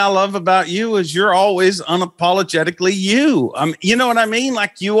 one thing I love about you is you're always unapologetically you. You know what I mean?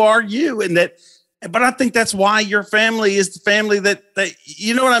 Like you are you, but I think that's why your family is the family that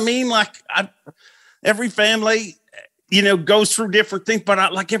you know what I mean? Like every family, goes through different things,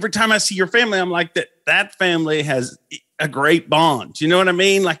 but like every time I see your family, I'm like that family has a great bond. You know what I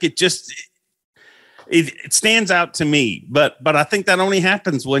mean? Like it stands out to me, but I think that only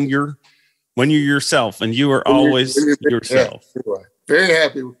happens when you're yourself, and you are always yourself. Yeah, very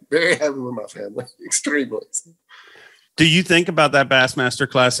happy with my family. Extremely. Do you think about that Bassmaster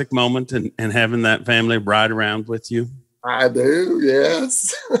Classic moment and having that family ride around with you? I do.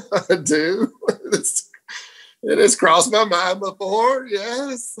 Yes, I do. It has crossed my mind before.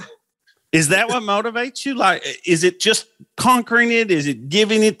 Yes. Is that what motivates you? Like, is it just conquering it? Is it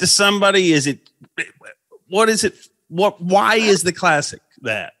giving it to somebody? What is it? Why is the Classic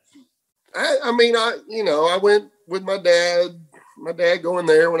that? I went with my dad going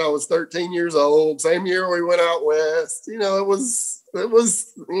there when I was 13 years old. Same year we went out west. It was,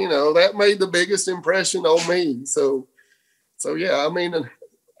 that made the biggest impression on me. So yeah, I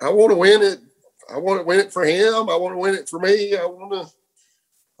want to win it. I want to win it for him. I want to win it for me. I want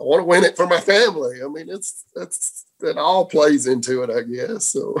to win it for my family. That all plays into it, I guess.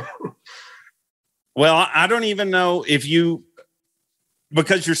 So. Well, I don't even know if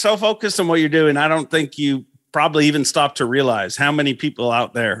because you're so focused on what you're doing, I don't think you probably even stop to realize how many people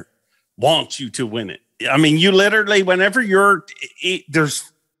out there want you to win it. I mean, you literally, whenever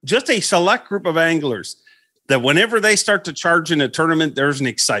there's just a select group of anglers that whenever they start to charge in a tournament, there's an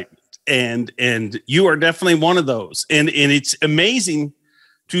excitement. And you are definitely one of those. And it's amazing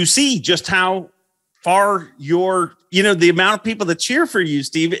to see just how far the amount of people that cheer for you,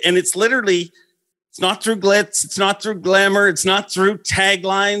 Steve. And it's literally, it's not through glitz. It's not through glamour. It's not through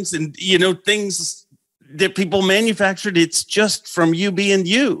taglines and, things that people manufactured. It's just from you being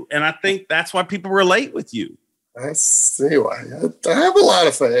you. And I think that's why people relate with you. I see why. I have a lot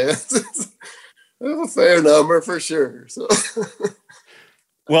of fans. I have a fair number for sure. So.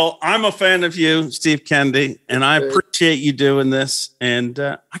 Well, I'm a fan of you, Steve Kennedy, and I appreciate you doing this. And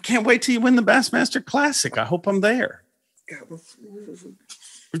I can't wait till you win the Bassmaster Classic. I hope I'm there.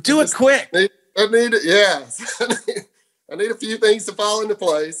 Do it quick. I need it. Yeah. I need a few things to fall into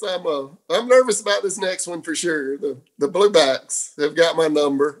place. I'm nervous about this next one for sure. The Bluebacks, they've got my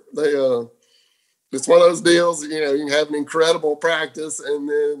number. It's one of those deals, you can have an incredible practice and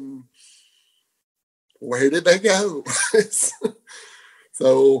then where did they go?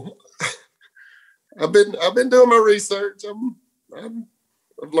 So I've been doing my research.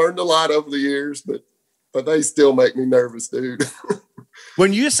 I've learned a lot over the years, but they still make me nervous, dude.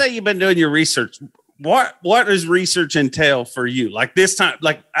 When you say you've been doing your research, what does research entail for you? Like this time,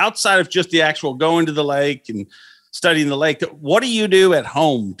 like outside of just the actual going to the lake and studying the lake, what do you do at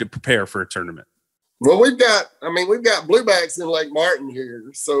home to prepare for a tournament? Well, we've got bluebacks in Lake Martin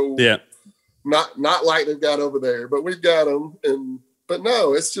here. So yeah, not like they've got over there, but we've got them. But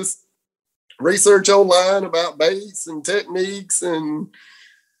no, it's just research online about baits and techniques. And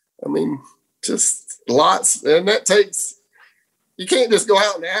just lots. And that takes, you can't just go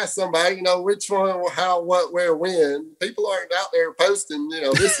out and ask somebody, which one, how, what, where, when. People aren't out there posting,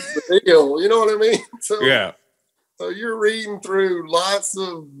 this is the deal. You know what I mean? So, yeah. So you're reading through lots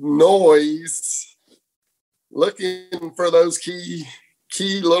of noise, looking for those key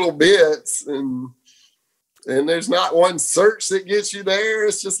little bits. And there's not one search that gets you there.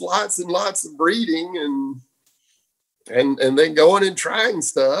 It's just lots and lots of reading and then going and trying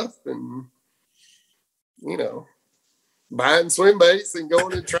stuff and, buying swim baits and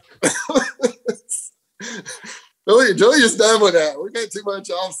going and trying. Julia's done with that. We got too much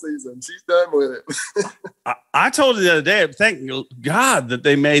off season. She's done with it. I told her the other day, thank God that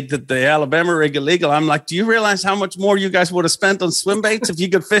they made the Alabama rig illegal. I'm like, do you realize how much more you guys would have spent on swim baits if you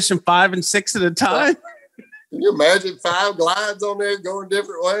could fish them 5 and 6 at a time? Can you imagine 5 glides on there going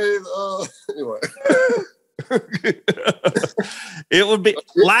different ways? Anyway. It would be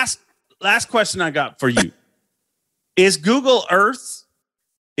last question I got for you. Is Google Earth,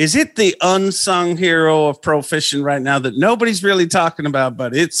 is it the unsung hero of pro fishing right now that nobody's really talking about,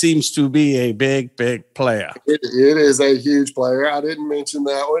 but it seems to be a big, big player? It is a huge player. I didn't mention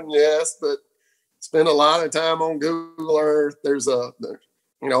that one, yes, but spend a lot of time on Google Earth. There's on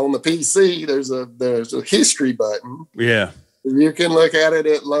the PC, there's a history button. Yeah. You can look at it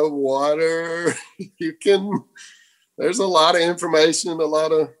at low water. There's a lot of information, a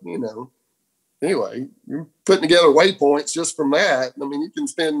lot of, anyway, you're putting together waypoints just from that. I mean, you can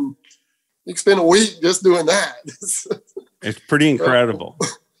spend a week just doing that. It's pretty incredible.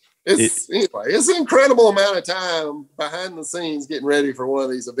 It's an incredible amount of time behind the scenes getting ready for one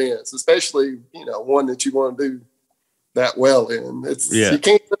of these events, especially, one that you want to do that well in. You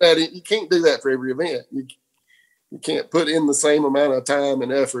can't do that for every event. You can't put in the same amount of time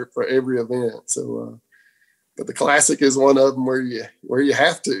and effort for every event. So, but the Classic is one of them where you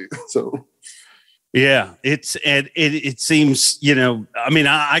have to. So, yeah, it seems,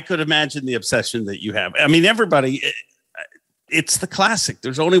 I could imagine the obsession that you have. I mean, everybody, it's the Classic.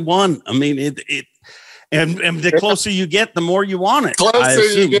 There's only one. I mean, and the closer you get, the more you want it. Closer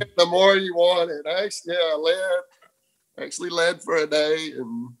you get, the more you want it. I actually led for a day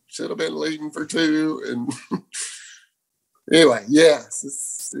and should have been leading for 2. And anyway,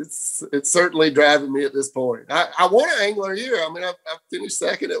 yes, it's certainly driving me at this point. I won an angler year. I mean, I've finished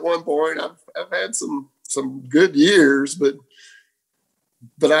second at one point. I've had some good years, but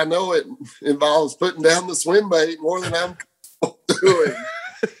I know it involves putting down the swim bait more than I'm doing.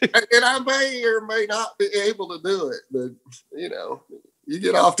 And I may or may not be able to do it, but you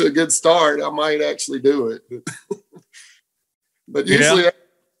get off to a good start, I might actually do it. But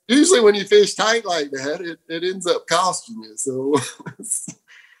usually when you fish tight like that, it ends up costing you. So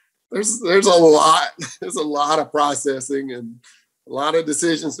there's a lot of processing and a lot of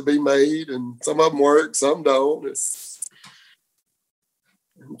decisions to be made, and some of them work, some don't. It's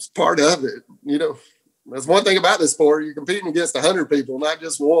part of it. That's one thing about this sport. You're competing against 100 people, not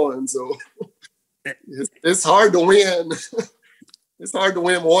just one. So it's hard to win. It's hard to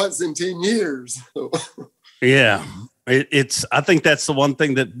win once in 10 years. So. Yeah. I think that's the one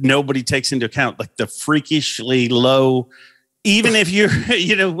thing that nobody takes into account, like the freakishly low, even if you're,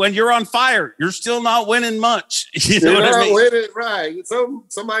 when you're on fire, you're still not winning much. You're not winning, right.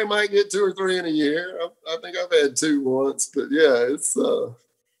 Somebody might get 2 or 3 in a year. I think I've had 2 once, but yeah,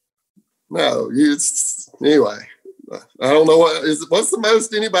 anyway, I don't know what's the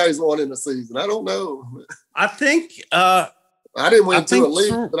most anybody's won in a season. I don't know. I think, I didn't win 2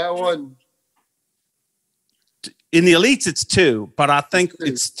 Elite, but I won. In the Elites, it's 2, but I think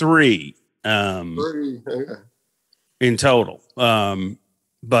it's 3. 3, okay. In total.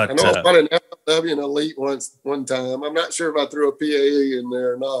 But I know I won an FW and Elite one time. I'm not sure if I threw a PAE in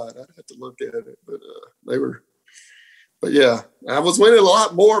there or not. I'd have to look at it, but they were. But yeah, I was winning a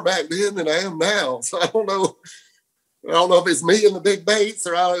lot more back then than I am now. So I don't know if it's me and the big baits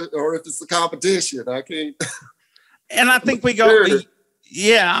or if it's the competition. I can't. And I think we go. Sure.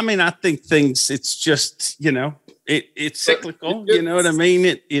 Yeah, I mean, I think it's just, it's cyclical. You know what I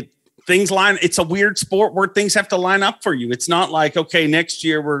mean? It's a weird sport where things have to line up for you. It's not like, okay, next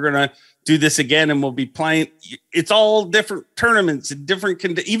year we're going to do this again and we'll be playing. It's all different tournaments and different,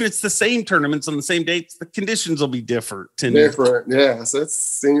 even it's the same tournaments on the same dates, the conditions will be different. Different,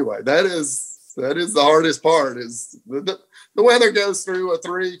 yes. Anyway, that is the hardest part is the weather goes through a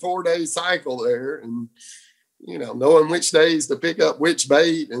 3-4 day cycle there, and knowing which days to pick up which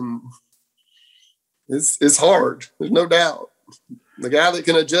bait, and it's hard. There's no doubt. The guy that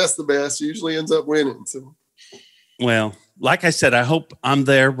can adjust the best usually ends up winning. So, well, like I said, I hope I'm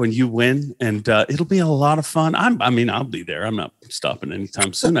there when you win, and it'll be a lot of fun. I'll be there. I'm not stopping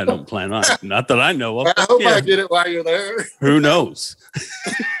anytime soon. I don't plan on it. Not that I know of. I hope I get it while you're there. Who knows?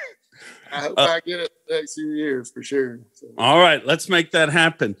 I hope I get it the next few years for sure. So. All right, let's make that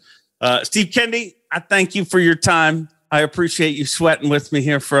happen. Steve Kennedy, I thank you for your time. I appreciate you sweating with me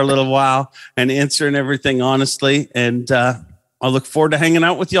here for a little while and answering everything honestly. And I look forward to hanging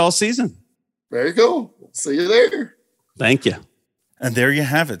out with you all season. Very cool. See you there. Thank you. And there you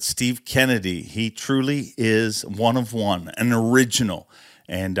have it, Steve Kennedy. He truly is one of one, an original.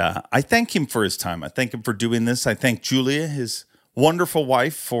 And I thank him for his time. I thank him for doing this. I thank Julia, his wonderful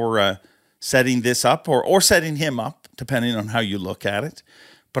wife, for setting this up or setting him up, depending on how you look at it.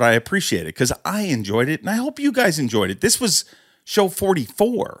 But I appreciate it because I enjoyed it, and I hope you guys enjoyed it. This was show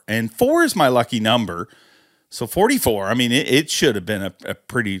 44, and 4 is my lucky number. So 44, I mean, it should have been a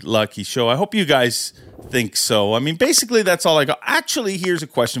pretty lucky show. I hope you guys think so. I mean, basically, that's all I got. Actually, here's a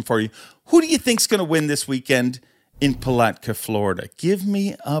question for you. Who do you think's going to win this weekend in Palatka, Florida? Give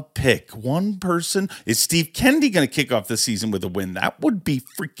me a pick. One person. Is Steve Kennedy going to kick off the season with a win? That would be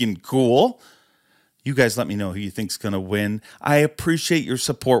freaking cool. You guys let me know who you think's going to win. I appreciate your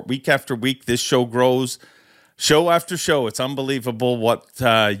support week after week. This show grows show after show. It's unbelievable what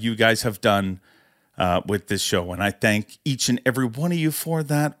you guys have done with this show, and I thank each and every one of you for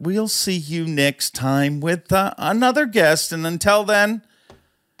that. We'll see you next time with another guest, and until then,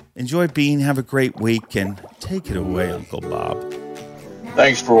 enjoy being, have a great week, and take it away, Uncle Bob.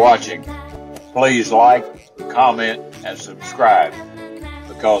 Thanks for watching. Please like, comment, and subscribe,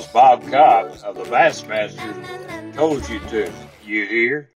 because Bob Cobb of the Bassmaster told you to. You hear?